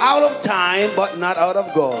 We are out of time, but not out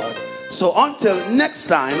of God. So until next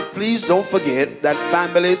time, please don't forget that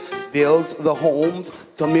families builds the homes,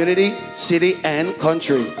 community, city, and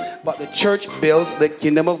country. But the church builds the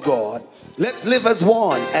kingdom of God. Let's live as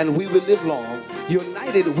one, and we will live long.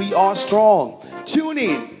 United, we are strong. Tune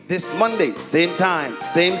in this Monday, same time,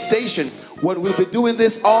 same station, when we'll be doing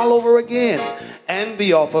this all over again. And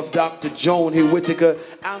behalf of Dr. Joan H. Whitaker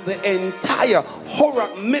and the entire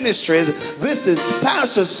Horac Ministries, this is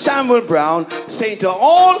Pastor Samuel Brown saying to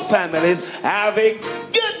all families, have a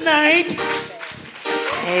good night.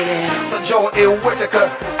 Amen. Dr. Joan H. Whitaker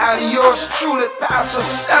and yours truly, Pastor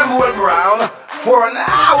Samuel Brown, for an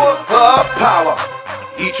hour of power.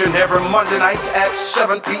 Each and every Monday night at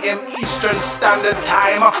 7 p.m. Eastern Standard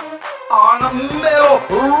Time on Metal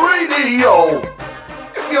Radio.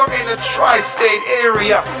 If you're in the tri-state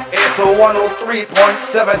area, it's a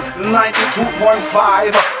 103.7,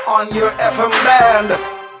 92.5 on your FM band.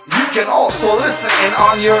 You can also listen in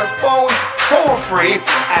on your phone toll-free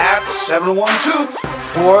at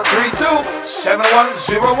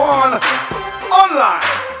 712-432-7101. Online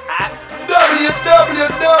at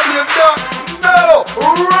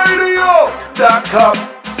www.metalradio.com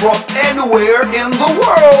from anywhere in the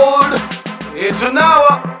world. It's an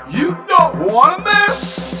hour you don't want to miss.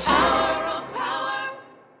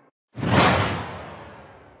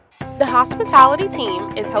 The hospitality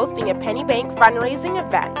team is hosting a Penny Bank fundraising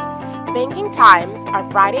event. Banking times are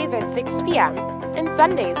Fridays at 6 p.m. and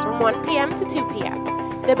Sundays from 1 p.m. to 2 p.m.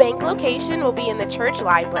 The bank location will be in the church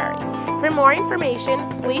library. For more information,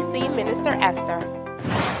 please see Minister Esther.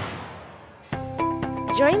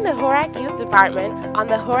 Join the Horac Youth Department on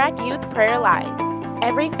the Horac Youth Prayer Line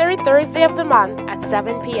every third Thursday of the month at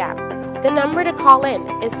 7 p.m. The number to call in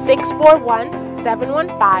is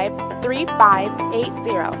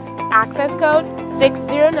 641-715-3580. Access code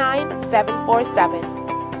 609747.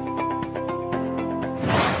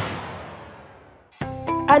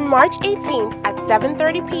 On March 18th at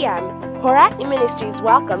 7:30 p.m., Horac Ministries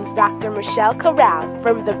welcomes Dr. Michelle Corral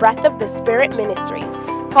from the Breath of the Spirit Ministries,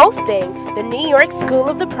 hosting the New York School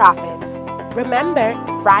of the Prophets. Remember,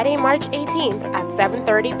 Friday, March 18th at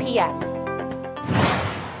 7:30 p.m.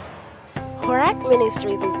 Horac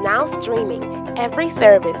Ministries is now streaming every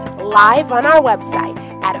service live on our website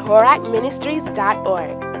at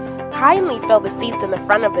horacministries.org. Kindly fill the seats in the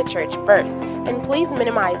front of the church first, and please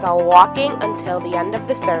minimize all walking until the end of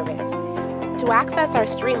the service. To access our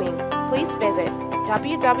streaming, please visit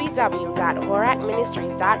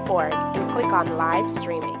www.horacministries.org and click on Live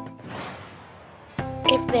Streaming.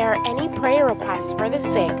 If there are any prayer requests for the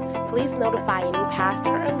sick, please notify any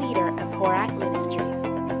pastor or leader of Horac Ministries.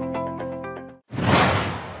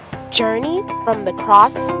 Journey from the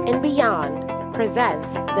Cross and Beyond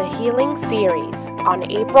presents the Healing Series on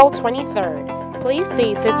April 23rd. Please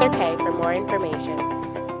see Sister K for more information.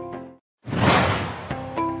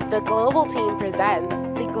 The Global Team presents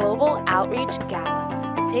the Global Outreach Gala.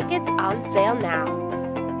 Tickets on sale now.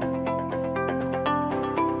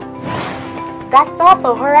 That's all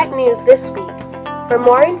for Horac News this week. For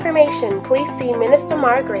more information, please see Minister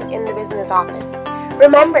Margaret in the business office.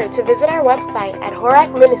 Remember to visit our website at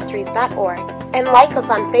horacministries.org and like us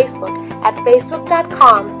on Facebook at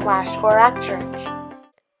facebook.com/HoracChurch.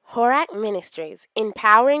 Horac Ministries,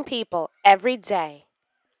 empowering people every day.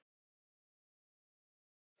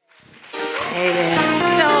 Amen.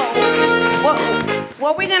 So,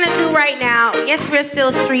 what we're going to do right now, yes, we're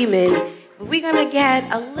still streaming, but we're going to get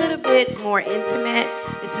a little bit more intimate.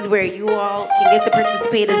 This is where you all can get to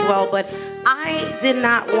participate as well, but I did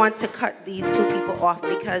not want to cut these two people off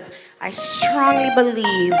because I strongly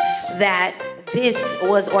believe that this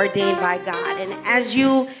was ordained by God. And as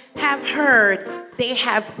you have heard, they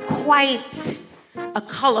have quite a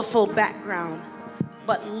colorful background.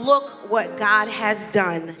 But look what God has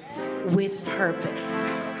done with purpose.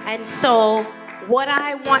 And so what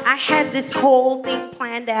I want, I had this whole thing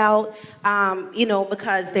planned out, you know,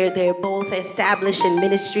 because they're both established in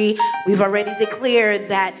ministry. We've already declared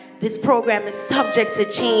that this program is subject to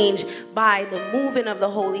change by the moving of the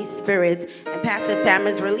Holy Spirit. And Pastor Sam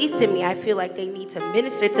is releasing me. I feel like they need to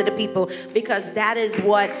minister to the people because that is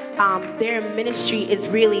what their ministry is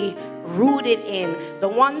really rooted in. The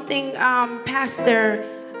one thing Pastor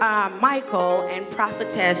Michael and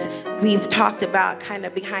Prophetess, we've talked about kind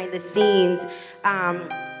of behind the scenes,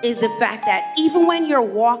 is the fact that even when you're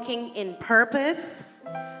walking in purpose,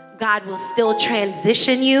 God will still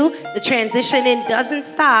transition you. The transitioning doesn't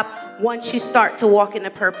stop once you start to walk in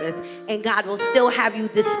a purpose. And God will still have you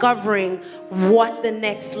discovering what the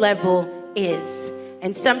next level is.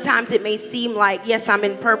 And sometimes it may seem like, yes, I'm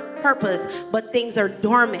in purpose, but things are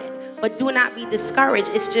dormant. But do not be discouraged.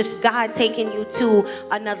 It's just God taking you to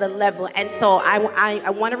another level. And so I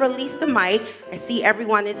want to release the mic. I see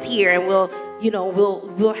everyone is here, and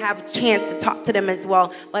we'll have a chance to talk to them as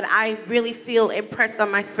well. But I really feel impressed on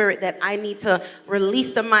my spirit that I need to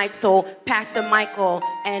release the mic so Pastor Michael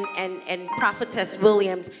and Prophetess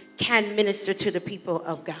Williams can minister to the people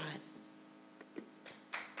of God.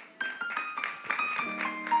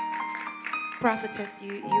 Prophetess,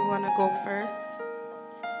 you want to go first?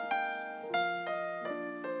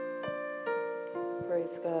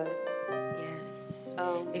 Praise God. Yes.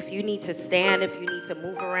 If you need to stand, if you need to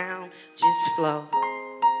move around, just flow.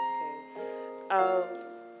 Okay.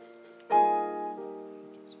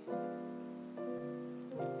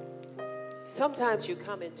 Sometimes you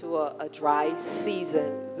come into a dry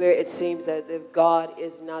season where it seems as if God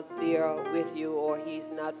is not there with you or he's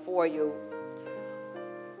not for you.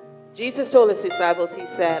 Jesus told his disciples, he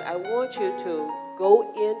said, I want you to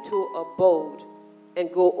go into a boat and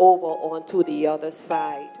go over onto the other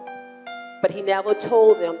side. But he never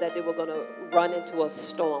told them that they were going to run into a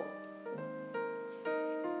storm.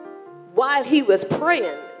 While he was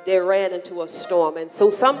praying, they ran into a storm. And so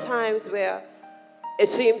sometimes where it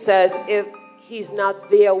seems as if he's not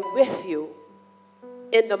there with you,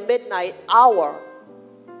 in the midnight hour,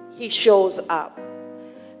 he shows up.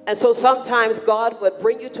 And so sometimes God would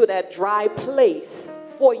bring you to that dry place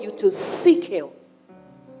for you to seek him.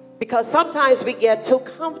 Because sometimes we get too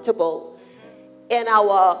comfortable in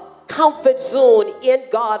our comfort zone in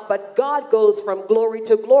God, but God goes from glory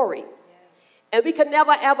to glory. And we can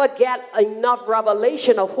never ever get enough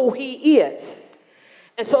revelation of who he is.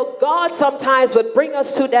 And so God sometimes would bring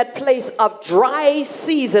us to that place of dry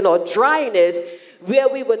season or dryness where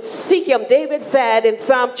we would seek him. David said in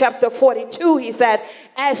Psalm chapter 42, he said,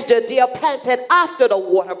 as the deer panted after the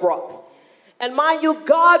water brooks. And mind you,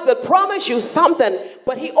 God will promise you something,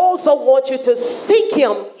 but he also wants you to seek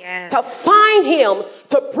him, to find him,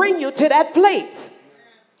 to bring you to that place.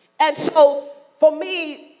 And so for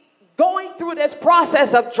me, going through this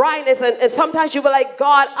process of dryness, and sometimes you were like,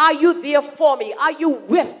 God, are you there for me? Are you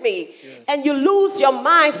with me? Yes. And you lose your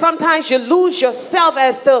mind. Sometimes you lose yourself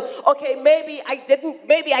as to, okay, maybe I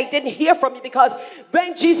didn't hear from you, because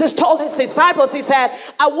when Jesus told his disciples, he said,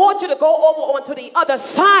 I want you to go over onto the other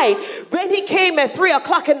side. When he came at 3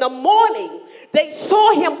 o'clock in the morning, they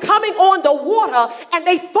saw him coming on the water and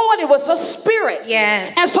they thought it was a spirit.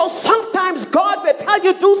 Yes. And so sometimes God will tell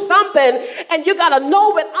you do something and you got to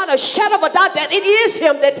know without a shadow of a doubt that it is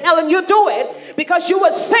him that's telling you do it, because you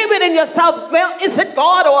would say within yourself, well, is it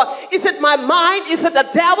God or is it my mind? Is it the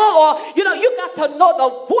devil? Or, you got to know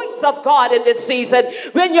the voice of God in this season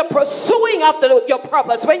when you're pursuing after your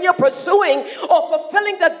purpose, when you're pursuing or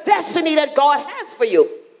fulfilling the destiny that God has for you.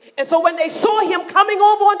 And so when they saw him coming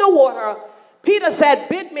over on the water, Peter said,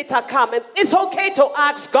 bid me to come. And it's okay to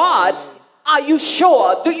ask God, are you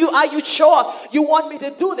sure? Are you sure you want me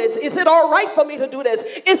to do this? Is it all right for me to do this?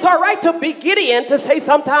 It's all right to be Gideon, to say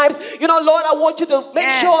sometimes, Lord, I want you to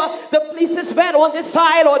make sure the fleece is wet on this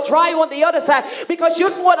side or dry on the other side, because you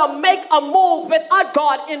don't want to make a move without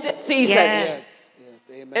God in this season. Yes.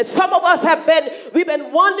 Amen. And some of us we've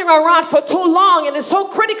been wandering around for too long, and it's so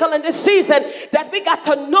critical in this season that we got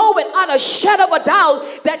to know without a shadow of a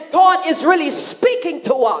doubt that God is really speaking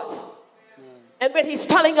to us. And when he's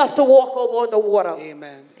telling us to walk over on the water.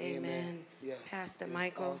 Amen. Amen. Yes. Pastor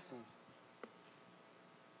Michael. Awesome.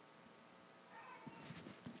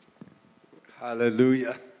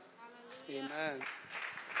 Hallelujah. Amen.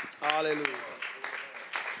 Hallelujah.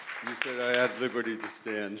 You said I had liberty to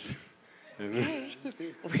stand. Amen.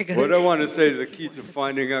 Okay. What I want to say, the key to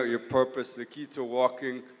finding out your purpose, the key to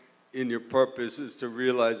walking in your purpose is to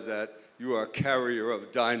realize that you are a carrier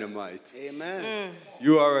of dynamite. Amen.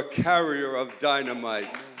 You are a carrier of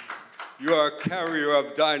dynamite. You are a carrier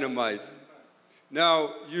of dynamite.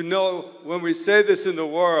 Now, when we say this in the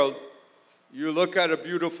world, You look at a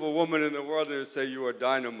beautiful woman in the world and you say, you are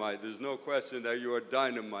dynamite. There's no question that you are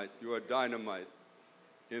dynamite. You are dynamite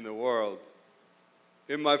in the world.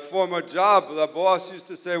 In my former job, the boss used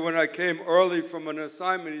to say when I came early from an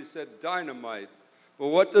assignment, he said, dynamite. But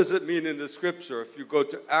what does it mean in the scripture? If you go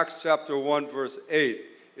to Acts chapter 1, verse 8,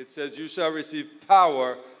 it says, you shall receive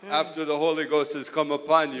power after the Holy Ghost has come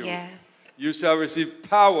upon you. Yes. You shall receive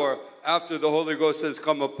power after the Holy Ghost has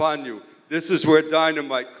come upon you. This is where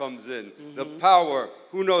dynamite comes in. The power.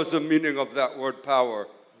 Who knows the meaning of that word power?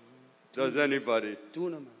 Does anybody?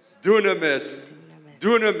 Dunamis. Dunamis.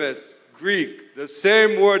 Dunamis. Greek. The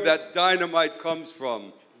same word that dynamite comes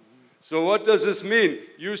from. So what does this mean?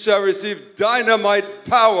 You shall receive dynamite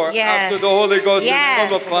power after the Holy Ghost has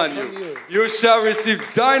come upon you. You shall receive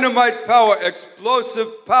dynamite power,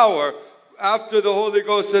 explosive power, after the Holy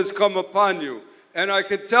Ghost has come upon you. And I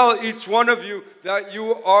can tell each one of you that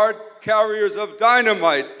you are carriers of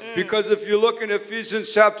dynamite. Because if you look in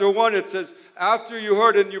Ephesians chapter 1, it says, after you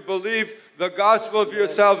heard and you believed the gospel of your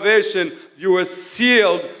salvation, you were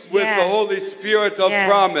sealed with the Holy Spirit of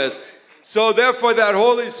promise. So therefore that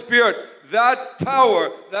Holy Spirit, that power,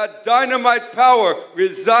 that dynamite power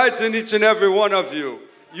resides in each and every one of you.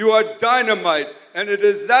 You are dynamite. And it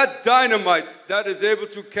is that dynamite that is able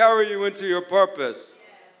to carry you into your purpose.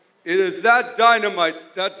 It is that dynamite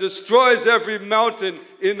that destroys every mountain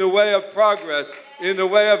in the way of progress, in the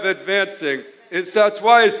way of advancing. That's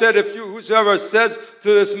why I said, if you, whosoever says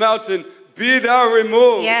to this mountain, be thou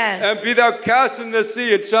removed, and be thou cast in the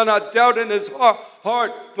sea, and shall not doubt in his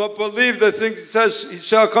heart, but believe the things he says he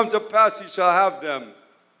shall come to pass, he shall have them.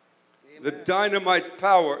 Amen. The dynamite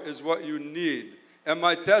power is what you need. And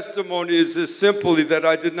my testimony is this simply that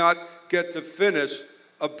I did not get to finish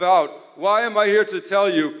about why am I here to tell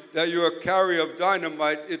you that you're a carrier of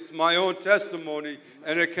dynamite. It's my own testimony,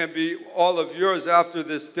 and it can be all of yours after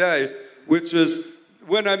this day, which is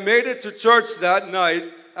when I made it to church that night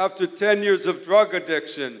after 10 years of drug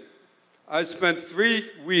addiction. I spent 3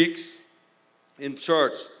 weeks in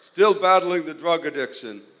church, still battling the drug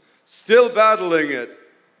addiction, still battling it.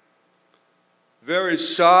 Very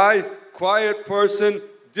shy, quiet person,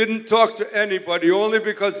 didn't talk to anybody, only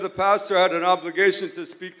because the pastor had an obligation to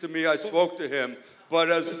speak to me. I spoke to him. But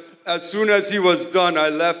as soon as he was done, I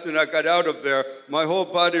left and I got out of there. My whole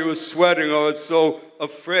body was sweating. I was so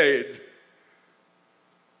afraid.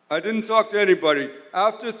 I didn't talk to anybody.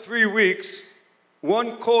 After 3 weeks,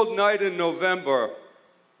 one cold night in November,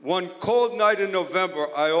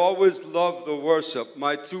 I always loved the worship.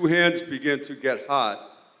 My 2 hands began to get hot,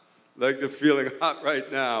 like they're feeling hot right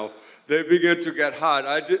now. They began to get hot.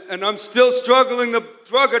 And I'm still struggling the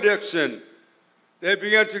drug addiction. They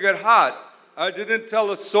began to get hot. I didn't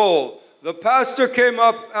tell a soul. The pastor came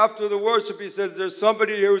up after the worship. He says, there's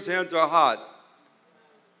somebody here whose hands are hot.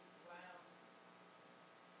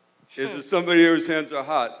 Is there somebody here whose hands are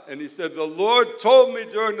hot? And he said, the Lord told me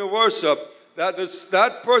during the worship that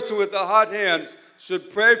that person with the hot hands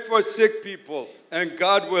should pray for sick people and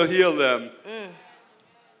God will heal them.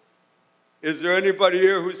 Is there anybody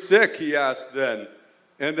here who's sick? He asked then.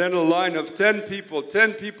 And then a line of 10 people.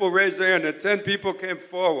 10 people raised their hand and 10 people came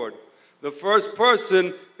forward. The first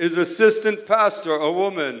person is assistant pastor, a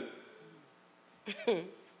woman.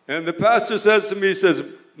 And the pastor says to me, he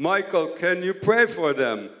says, Michael, can you pray for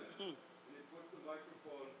them? And he puts the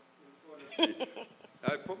microphone in front of me.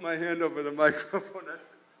 I put my hand over the microphone. I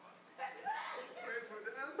said, pray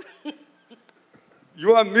for them?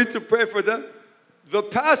 You want me to pray for them? The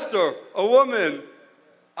pastor, a woman,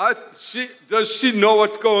 does she know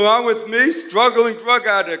what's going on with me? Struggling drug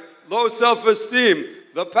addict, low self-esteem.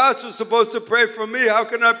 The pastor's supposed to pray for me. How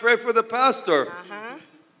can I pray for the pastor?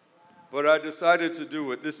 But I decided to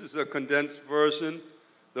do it. This is a condensed version.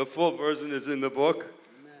 The full version is in the book.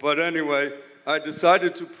 But anyway, I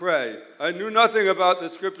decided to pray. I knew nothing about the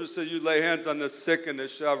scripture that says you lay hands on the sick and they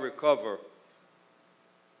shall recover.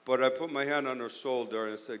 But I put my hand on her shoulder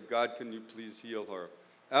and I said, God, can you please heal her?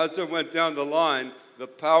 As I went down the line, the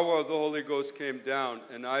power of the Holy Ghost came down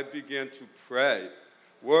and I began to pray.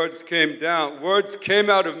 Words came down. Words came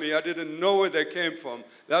out of me. I didn't know where they came from.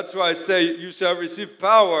 That's why I say you shall receive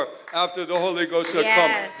power after the Holy Ghost shall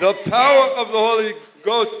come. The power of the Holy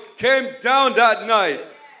Ghost came down that night.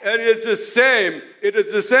 And it is the same. It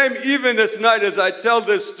is the same even this night as I tell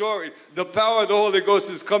this story. The power of the Holy Ghost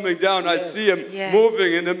is coming down. I see him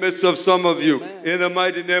moving in the midst of some of you. In the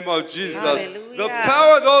mighty name of Jesus. Hallelujah. The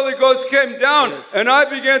power of the Holy Ghost came down. And I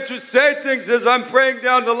began to say things as I'm praying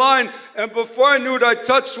down the line. And before I knew it, I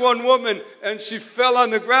touched one woman and she fell on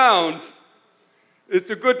the ground. It's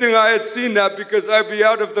a good thing I had seen that because I'd be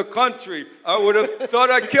out of the country. I would have thought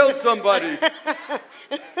I killed somebody.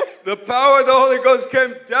 The power of the Holy Ghost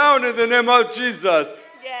came down in the name of Jesus.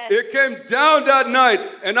 Yes. It came down that night,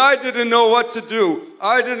 and I didn't know what to do.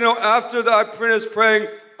 I didn't know. After I finished praying,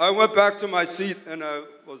 I went back to my seat, and I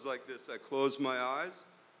was like this. I closed my eyes.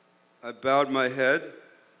 I bowed my head.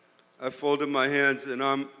 I folded my hands, and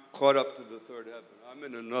I'm caught up to the third heaven. I'm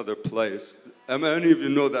in another place. I mean, any of you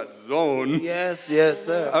know that zone? Yes, yes,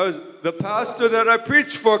 sir. The pastor that I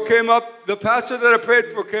preached for came up. The pastor that I prayed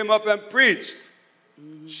for came up and preached.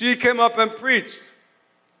 She came up and preached.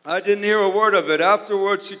 I didn't hear a word of it.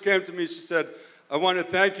 Afterwards, she came to me. She said, I want to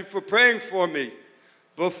thank you for praying for me.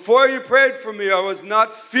 Before you prayed for me, I was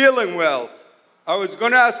not feeling well. I was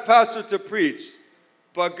going to ask Pastor to preach,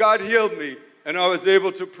 but God healed me, and I was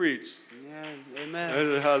able to preach. Amen.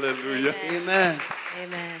 And hallelujah. Amen.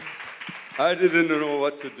 Amen. I didn't know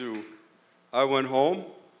what to do. I went home,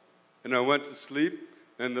 and I went to sleep,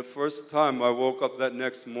 and the first time I woke up that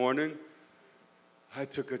next morning, I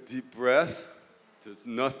took a deep breath. There's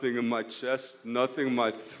nothing in my chest, nothing in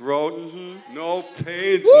my throat, no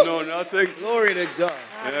pains, no nothing. Glory to God.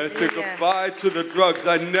 And I said goodbye to the drugs.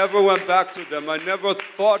 I never went back to them. I never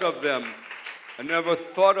thought of them. I never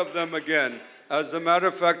thought of them again. As a matter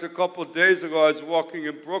of fact, a couple of days ago, I was walking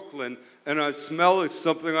in Brooklyn, and I smelled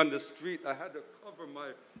something on the street. I had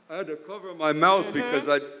to cover my mouth because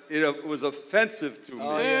it was offensive to me.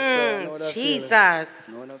 Oh, yes, sir. Jesus.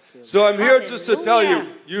 So I'm here just to tell you,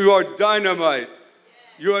 you are dynamite.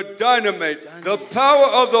 You are dynamite. The power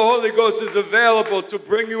of the Holy Ghost is available to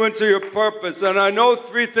bring you into your purpose. And I know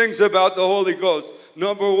three things about the Holy Ghost.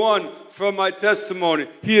 Number one, from my testimony,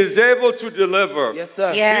 He is able to deliver. Yes,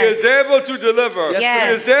 sir. Yes. He is able to deliver.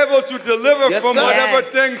 Yes, He is able to deliver from sir. whatever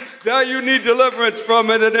things that you need deliverance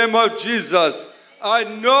from in the name of Jesus. I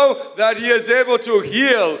know that He is able to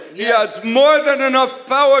heal. He has more than enough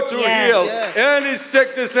power to heal any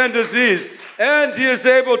sickness and disease. And He is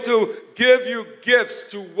able to give you gifts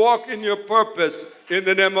to walk in your purpose in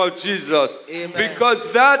the name of Jesus. Amen.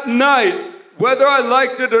 Because that night, whether I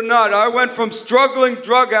liked it or not, I went from struggling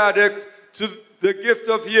drug addict to the gift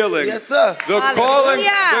of healing. Yes, sir. The calling,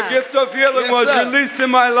 the gift of healing was released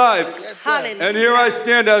in my life. Yes, sir. And here I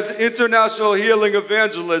stand as international healing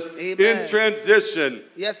evangelist in transition.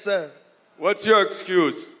 Yes, sir. What's your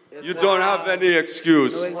excuse? Yes, You sir. don't have any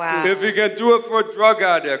excuse. No excuse. Wow. If you can do it for a drug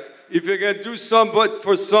addict, if you can do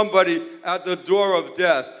for somebody at the door of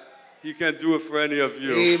death, He can do it for any of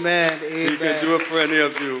you. Amen. He can do it for any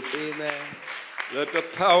of you. Amen. Let the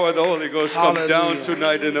power of the Holy Ghost come down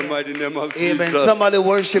tonight in the mighty name of Jesus. Amen. Somebody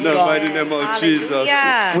worship in the God. mighty name of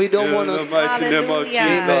Jesus. We don't want In the to. mighty name of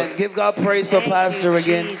Amen. Jesus. Give God praise for Pastor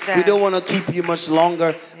again. Jesus. We don't want to keep you much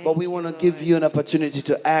longer, but we want to give you an opportunity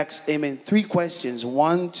to ask, amen, 3 questions.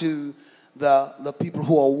 One to the people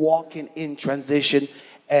who are walking in transition,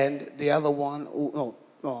 and the other one,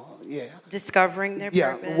 Discovering their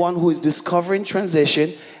purpose. one who is discovering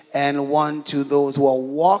transition, and one to those who are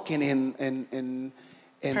walking in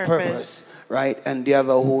purpose, right? And the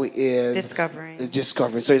other who is discovering.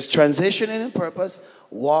 So it's transitioning in purpose,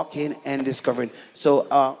 walking, and discovering.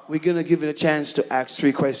 So we're going to give you a chance to ask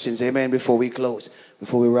 3 questions, amen, before we close,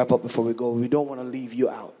 before we wrap up, before we go. We don't want to leave you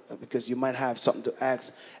out because you might have something to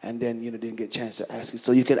ask and then didn't get a chance to ask it.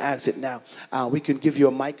 So you can ask it now. We can give you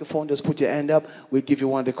a microphone. Just put your hand up. We'll give you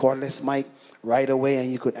one of the cordless mic right away,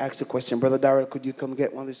 and you could ask the question. Brother Darrell, could you come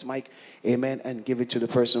get one of this mic, amen, and give it to the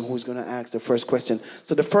person who's going to ask the first question.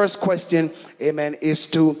 So the first question, amen, is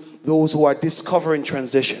to those who are discovering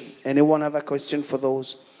transition. Anyone have a question for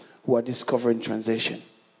those who are discovering transition?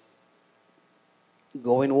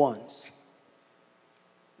 Going once,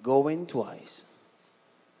 going twice,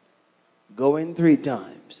 going 3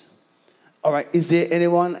 times. All right, is there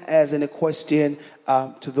anyone has any question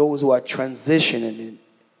to those who are transitioning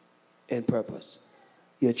in purpose?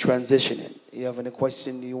 You're transitioning. You have any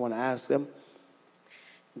question you want to ask them?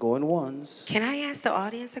 Going once. Can I ask the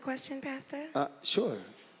audience a question, Pastor? Sure.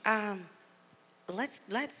 Let's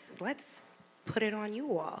put it on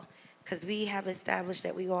you all, because we have established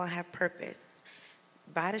that we all have purpose.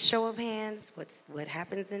 By the show of hands, what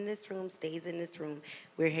happens in this room stays in this room.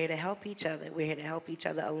 We're here to help each other. We're here to help each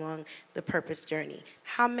other along the purpose journey.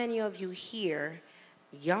 How many of you here,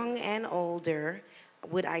 young and older,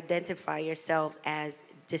 would identify yourselves as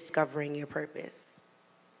discovering your purpose?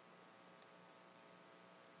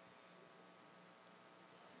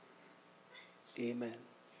 Amen.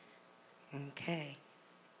 Okay.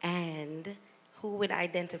 And who would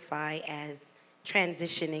identify as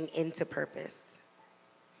transitioning into purpose?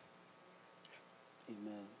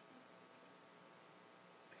 Amen.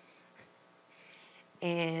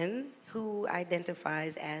 And who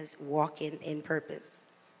identifies as walking in purpose?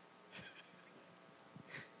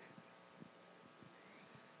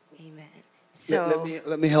 So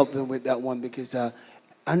let me help them with that one, because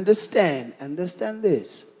understand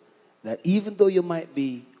this, that even though you might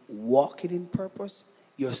be walking in purpose,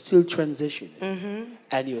 you're still transitioning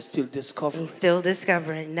and you're still discovering. still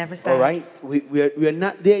discovering, never stops. All right, we're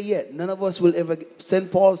not there yet. None of us will ever.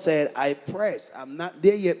 St. Paul said, "I press. I'm not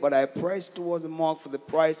there yet, but I press towards the mark for the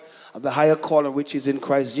prize of the higher calling which is in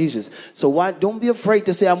Christ Jesus." So why? Don't be afraid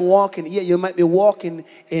to say, "I'm walking." Yeah, you might be walking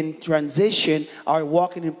in transition or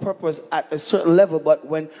walking in purpose at a certain level,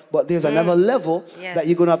 but there's another level that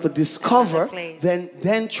you're gonna have to discover.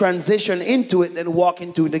 Then transition into it, then walk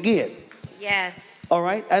into it again. Yes. All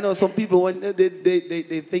right, I know some people, when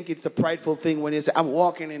they think it's a prideful thing when they say, "I'm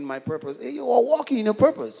walking in my purpose." Hey, you're all walking in your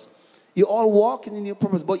purpose. You're all walking in your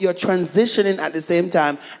purpose, but you're transitioning at the same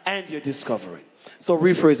time and you're discovering. So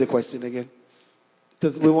rephrase the question again.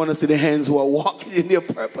 Because we want to see the hands who are walking in their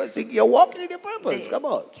purpose. You're walking in your purpose. Come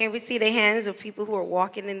on. Can we see the hands of people who are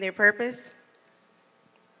walking in their purpose?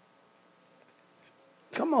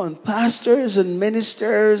 Come on, pastors and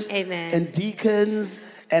ministers and deacons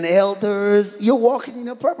and elders, you're walking in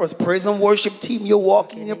your purpose. Praise and worship team, you're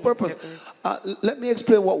walking in your purpose. Let me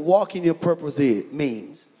explain what walking in your purpose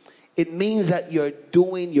means. It means that you're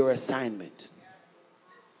doing your assignment.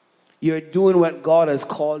 You're doing what God has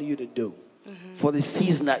called you to do for the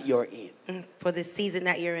season that you're in. For the season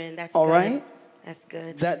that you're in. That's all good. Right? That's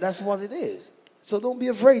good. That's what it is. So don't be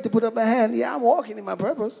afraid to put up a hand. Yeah, I'm walking in my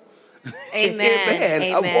purpose. Amen. Amen.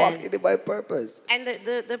 Amen. I'm walking in my purpose. And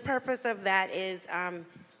the purpose of that is,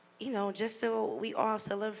 just so we all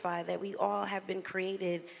solidify that we all have been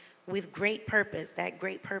created with great purpose. That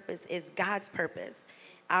great purpose is God's purpose.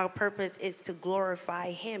 Our purpose is to glorify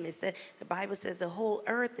him. The Bible says the whole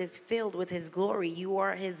earth is filled with his glory. You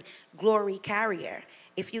are his glory carrier.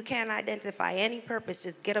 If you can't identify any purpose,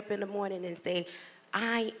 just get up in the morning and say,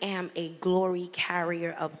 I am a glory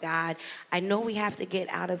carrier of God. I know we have to get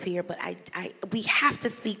out of here, but we have to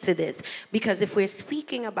speak to this, because if we're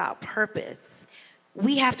speaking about purpose,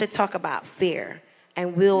 we have to talk about fear,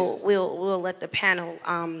 and we'll let the panel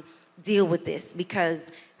deal with this, because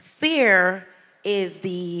fear is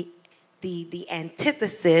the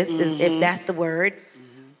antithesis, if that's the word,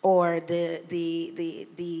 or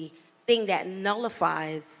the thing that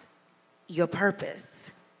nullifies your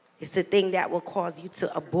purpose. It's the thing that will cause you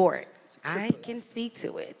to abort. I can speak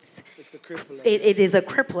to it. It's a crippler. It is a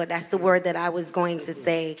crippler. That's the word that I was going to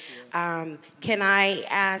say. Can I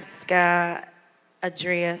ask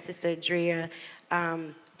Sister Adria,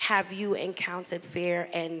 have you encountered fear,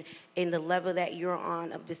 and in the level that you're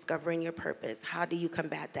on of discovering your purpose, how do you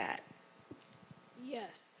combat that?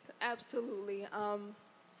 Yes, absolutely.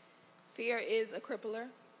 Fear is a crippler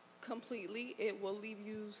completely. It will leave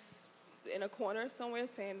you in a corner somewhere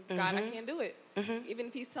saying, God, I can't do it. Even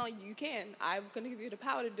if he's telling you can, I'm going to give you the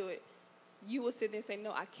power to do it, you will sit there and say,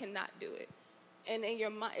 no, I cannot do it. And in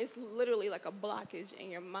your mind, it's literally like a blockage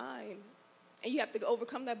in your mind. And you have to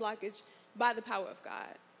overcome that blockage by the power of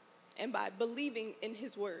God and by believing in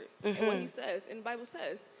his word and what he says. And the Bible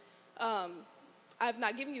says, I've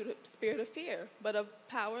not given you the spirit of fear, but of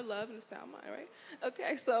power, love, and a sound mind, right?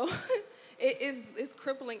 Okay, so it's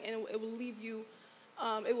crippling, and it will leave you,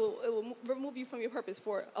 it will remove you from your purpose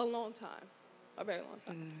for a long time, a very long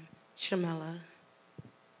time. Shamela,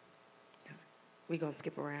 we're going to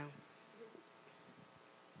skip around.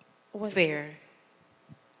 Fear.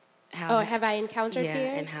 Have I encountered fear?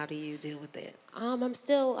 Yeah, and how do you deal with it? I'm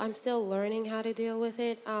still learning how to deal with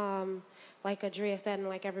it. Like Adria said, and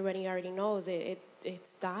like everybody already knows, it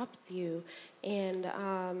stops you. And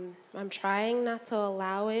I'm trying not to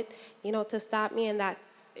allow it, to stop me. And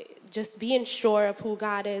that's just being sure of who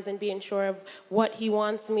God is and being sure of what he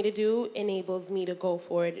wants me to do enables me to go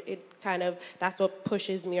for it. It kind of, that's what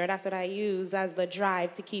pushes me, or that's what I use as the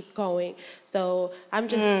drive to keep going. So I'm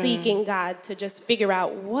just seeking God to just figure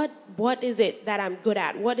out what is it that I'm good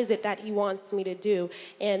at? What is it that he wants me to do?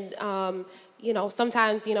 And,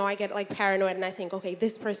 sometimes, I get like paranoid and I think, okay,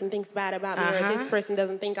 this person thinks bad about me, or this person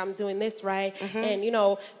doesn't think I'm doing this right.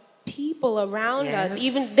 And, people around us,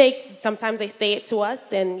 even sometimes they say it to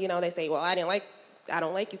us, and, they say, well, I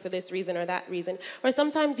don't like you for this reason or that reason. Or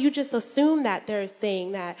sometimes you just assume that they're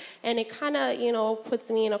saying that. And it kind of,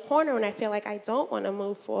 puts me in a corner when I feel like I don't want to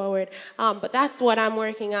move forward. But that's what I'm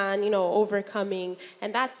working on, overcoming.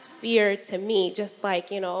 And that's fear to me, just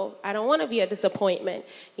like, I don't want to be a disappointment,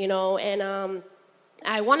 and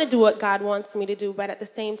I want to do what God wants me to do. But at the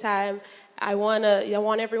same time, I want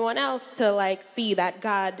everyone else to like see that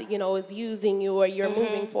God, is using you, or you're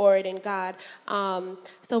moving forward in God.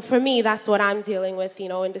 So for me, that's what I'm dealing with,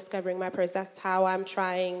 in discovering my purpose. That's how I'm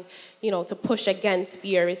trying, to push against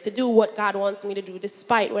fear, is to do what God wants me to do,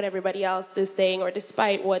 despite what everybody else is saying, or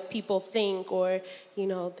despite what people think, or,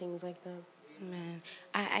 things like that. Amen.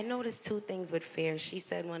 I noticed two things with fear. She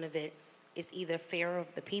said one of it is either fear of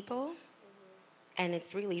the people, and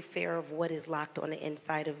it's really fear of what is locked on the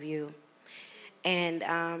inside of you. And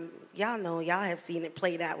y'all know, y'all have seen it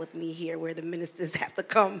played out with me here, where the ministers have to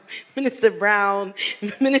come, Minister Brown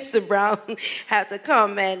have to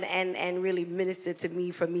come and really minister to me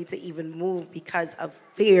for me to even move because of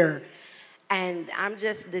fear. And I'm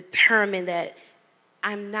just determined that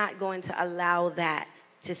I'm not going to allow that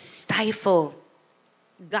to stifle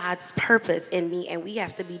God's purpose in me. And we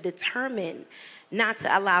have to be determined not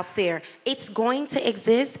to allow fear. It's going to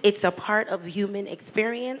exist. It's a part of human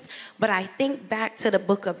experience. But I think back to the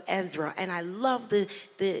book of Ezra, and I love the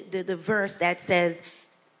verse that says,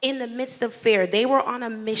 in the midst of fear, they were on a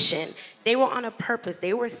mission. They were on a purpose.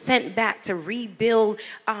 They were sent back to rebuild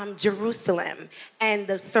Jerusalem. And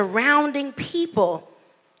the surrounding people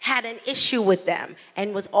had an issue with them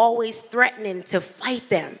and was always threatening to fight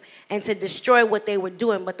them and to destroy what they were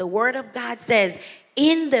doing. But the word of God says,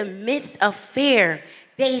 in the midst of fear,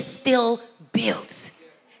 they still built.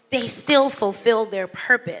 They still fulfilled their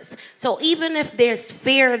purpose. So even if there's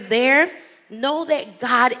fear there, know that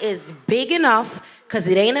God is big enough, because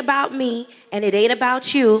it ain't about me and it ain't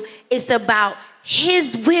about you. It's about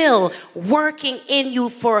his will working in you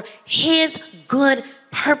for his good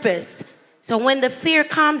purpose. So when the fear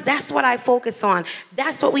comes, that's what I focus on.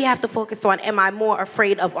 That's what we have to focus on. Am I more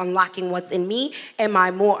afraid of unlocking what's in me? Am I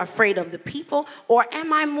more afraid of the people? Or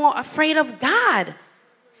am I more afraid of God?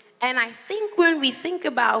 And I think when we think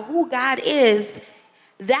about who God is,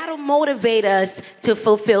 that'll motivate us to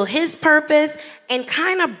fulfill his purpose and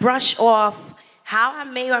kind of brush off how I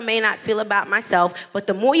may or may not feel about myself. But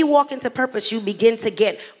the more you walk into purpose, you begin to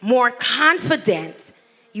get more confident.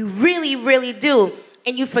 You really, really do.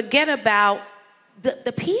 And you forget about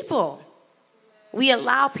the people. We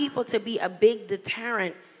allow people to be a big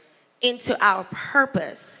deterrent into our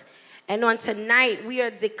purpose. And on tonight, we are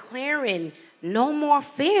declaring no more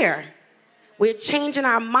fear. We're changing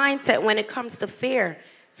our mindset when it comes to fear.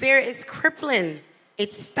 Fear is crippling.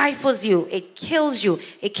 It stifles you. It kills you.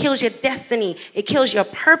 It kills your destiny. It kills your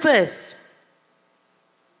purpose.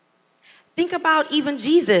 Think about even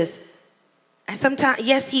Jesus. Sometimes,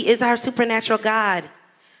 yes, he is our supernatural God,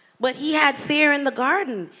 but he had fear in the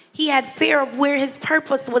garden. He had fear of where his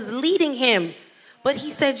purpose was leading him. But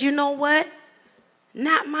he said, you know what?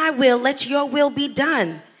 Not my will, let your will be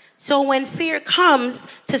done. So when fear comes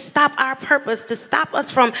to stop our purpose, to stop us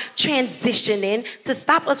from transitioning, to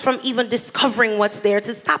stop us from even discovering what's there,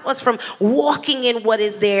 to stop us from walking in what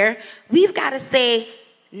is there, we've got to say,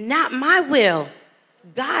 not my will,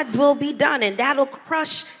 God's will be done. And that'll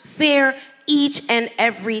crush fear each and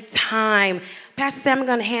every time. Pastor Sam, I'm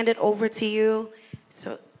going to hand it over to you.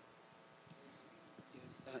 So,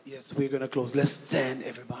 yes, we're going to close. Let's stand,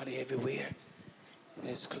 everybody, everywhere.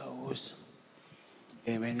 Let's close.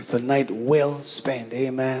 Amen. It's a night well spent.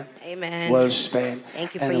 Amen. Amen. Well spent.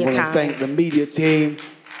 Thank you for your time. And I want to thank the media team.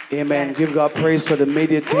 Amen. Yes. Give God praise for the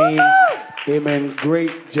media team. Woo-hoo! Amen.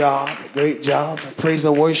 Great job. Great job. Praise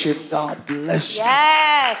and worship. God bless you.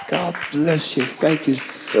 Yes. God bless you. Thank you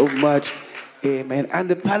so much. Amen. And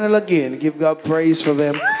the panel again. Give God praise for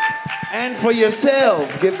them. And for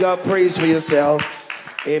yourself. Give God praise for yourself.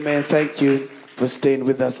 Amen. Thank you for staying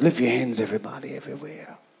with us. Lift your hands, everybody,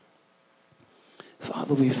 everywhere.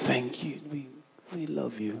 Father, we thank you. We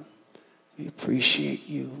love you. We appreciate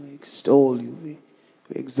you. We extol you. We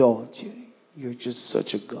exalt you. You're just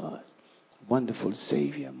such a God. Wonderful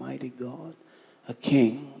Savior, mighty God. A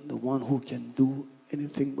King, the one who can do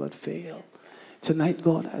anything but fail. Tonight,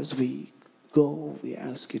 God, as we go, we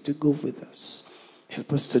ask you to go with us.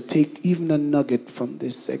 Help us to take even a nugget from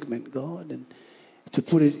this segment, God, and to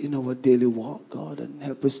put it in our daily walk, God, and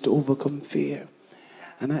help us to overcome fear.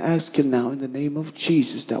 And I ask you now in the name of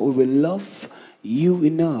Jesus that we will love you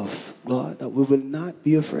enough, God, that we will not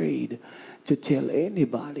be afraid to tell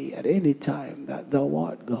anybody at any time that thou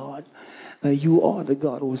art God. that you are the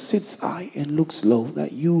God who sits high and looks low,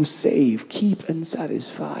 that you save, keep, and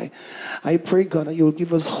satisfy. I pray, God, that you'll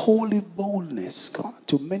give us holy boldness, God,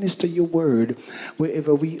 to minister your word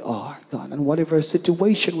wherever we are, God. And whatever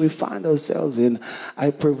situation we find ourselves in, I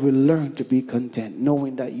pray we'll learn to be content,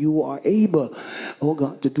 knowing that you are able, oh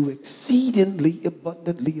God, to do exceedingly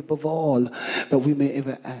abundantly above all that we may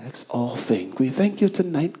ever ask or think. We thank you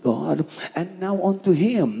tonight, God, and now unto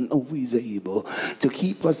him who is able to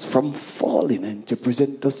keep us from falling and to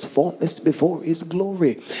present us faultless before his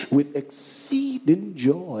glory with exceeding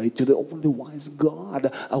joy, to the only wise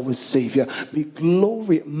God, our Savior, be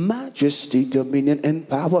glory, majesty, dominion, and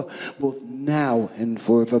power, both now and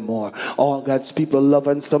forevermore. All God's people love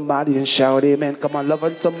on somebody and shout amen. Come on, love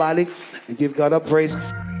on somebody and give God a praise.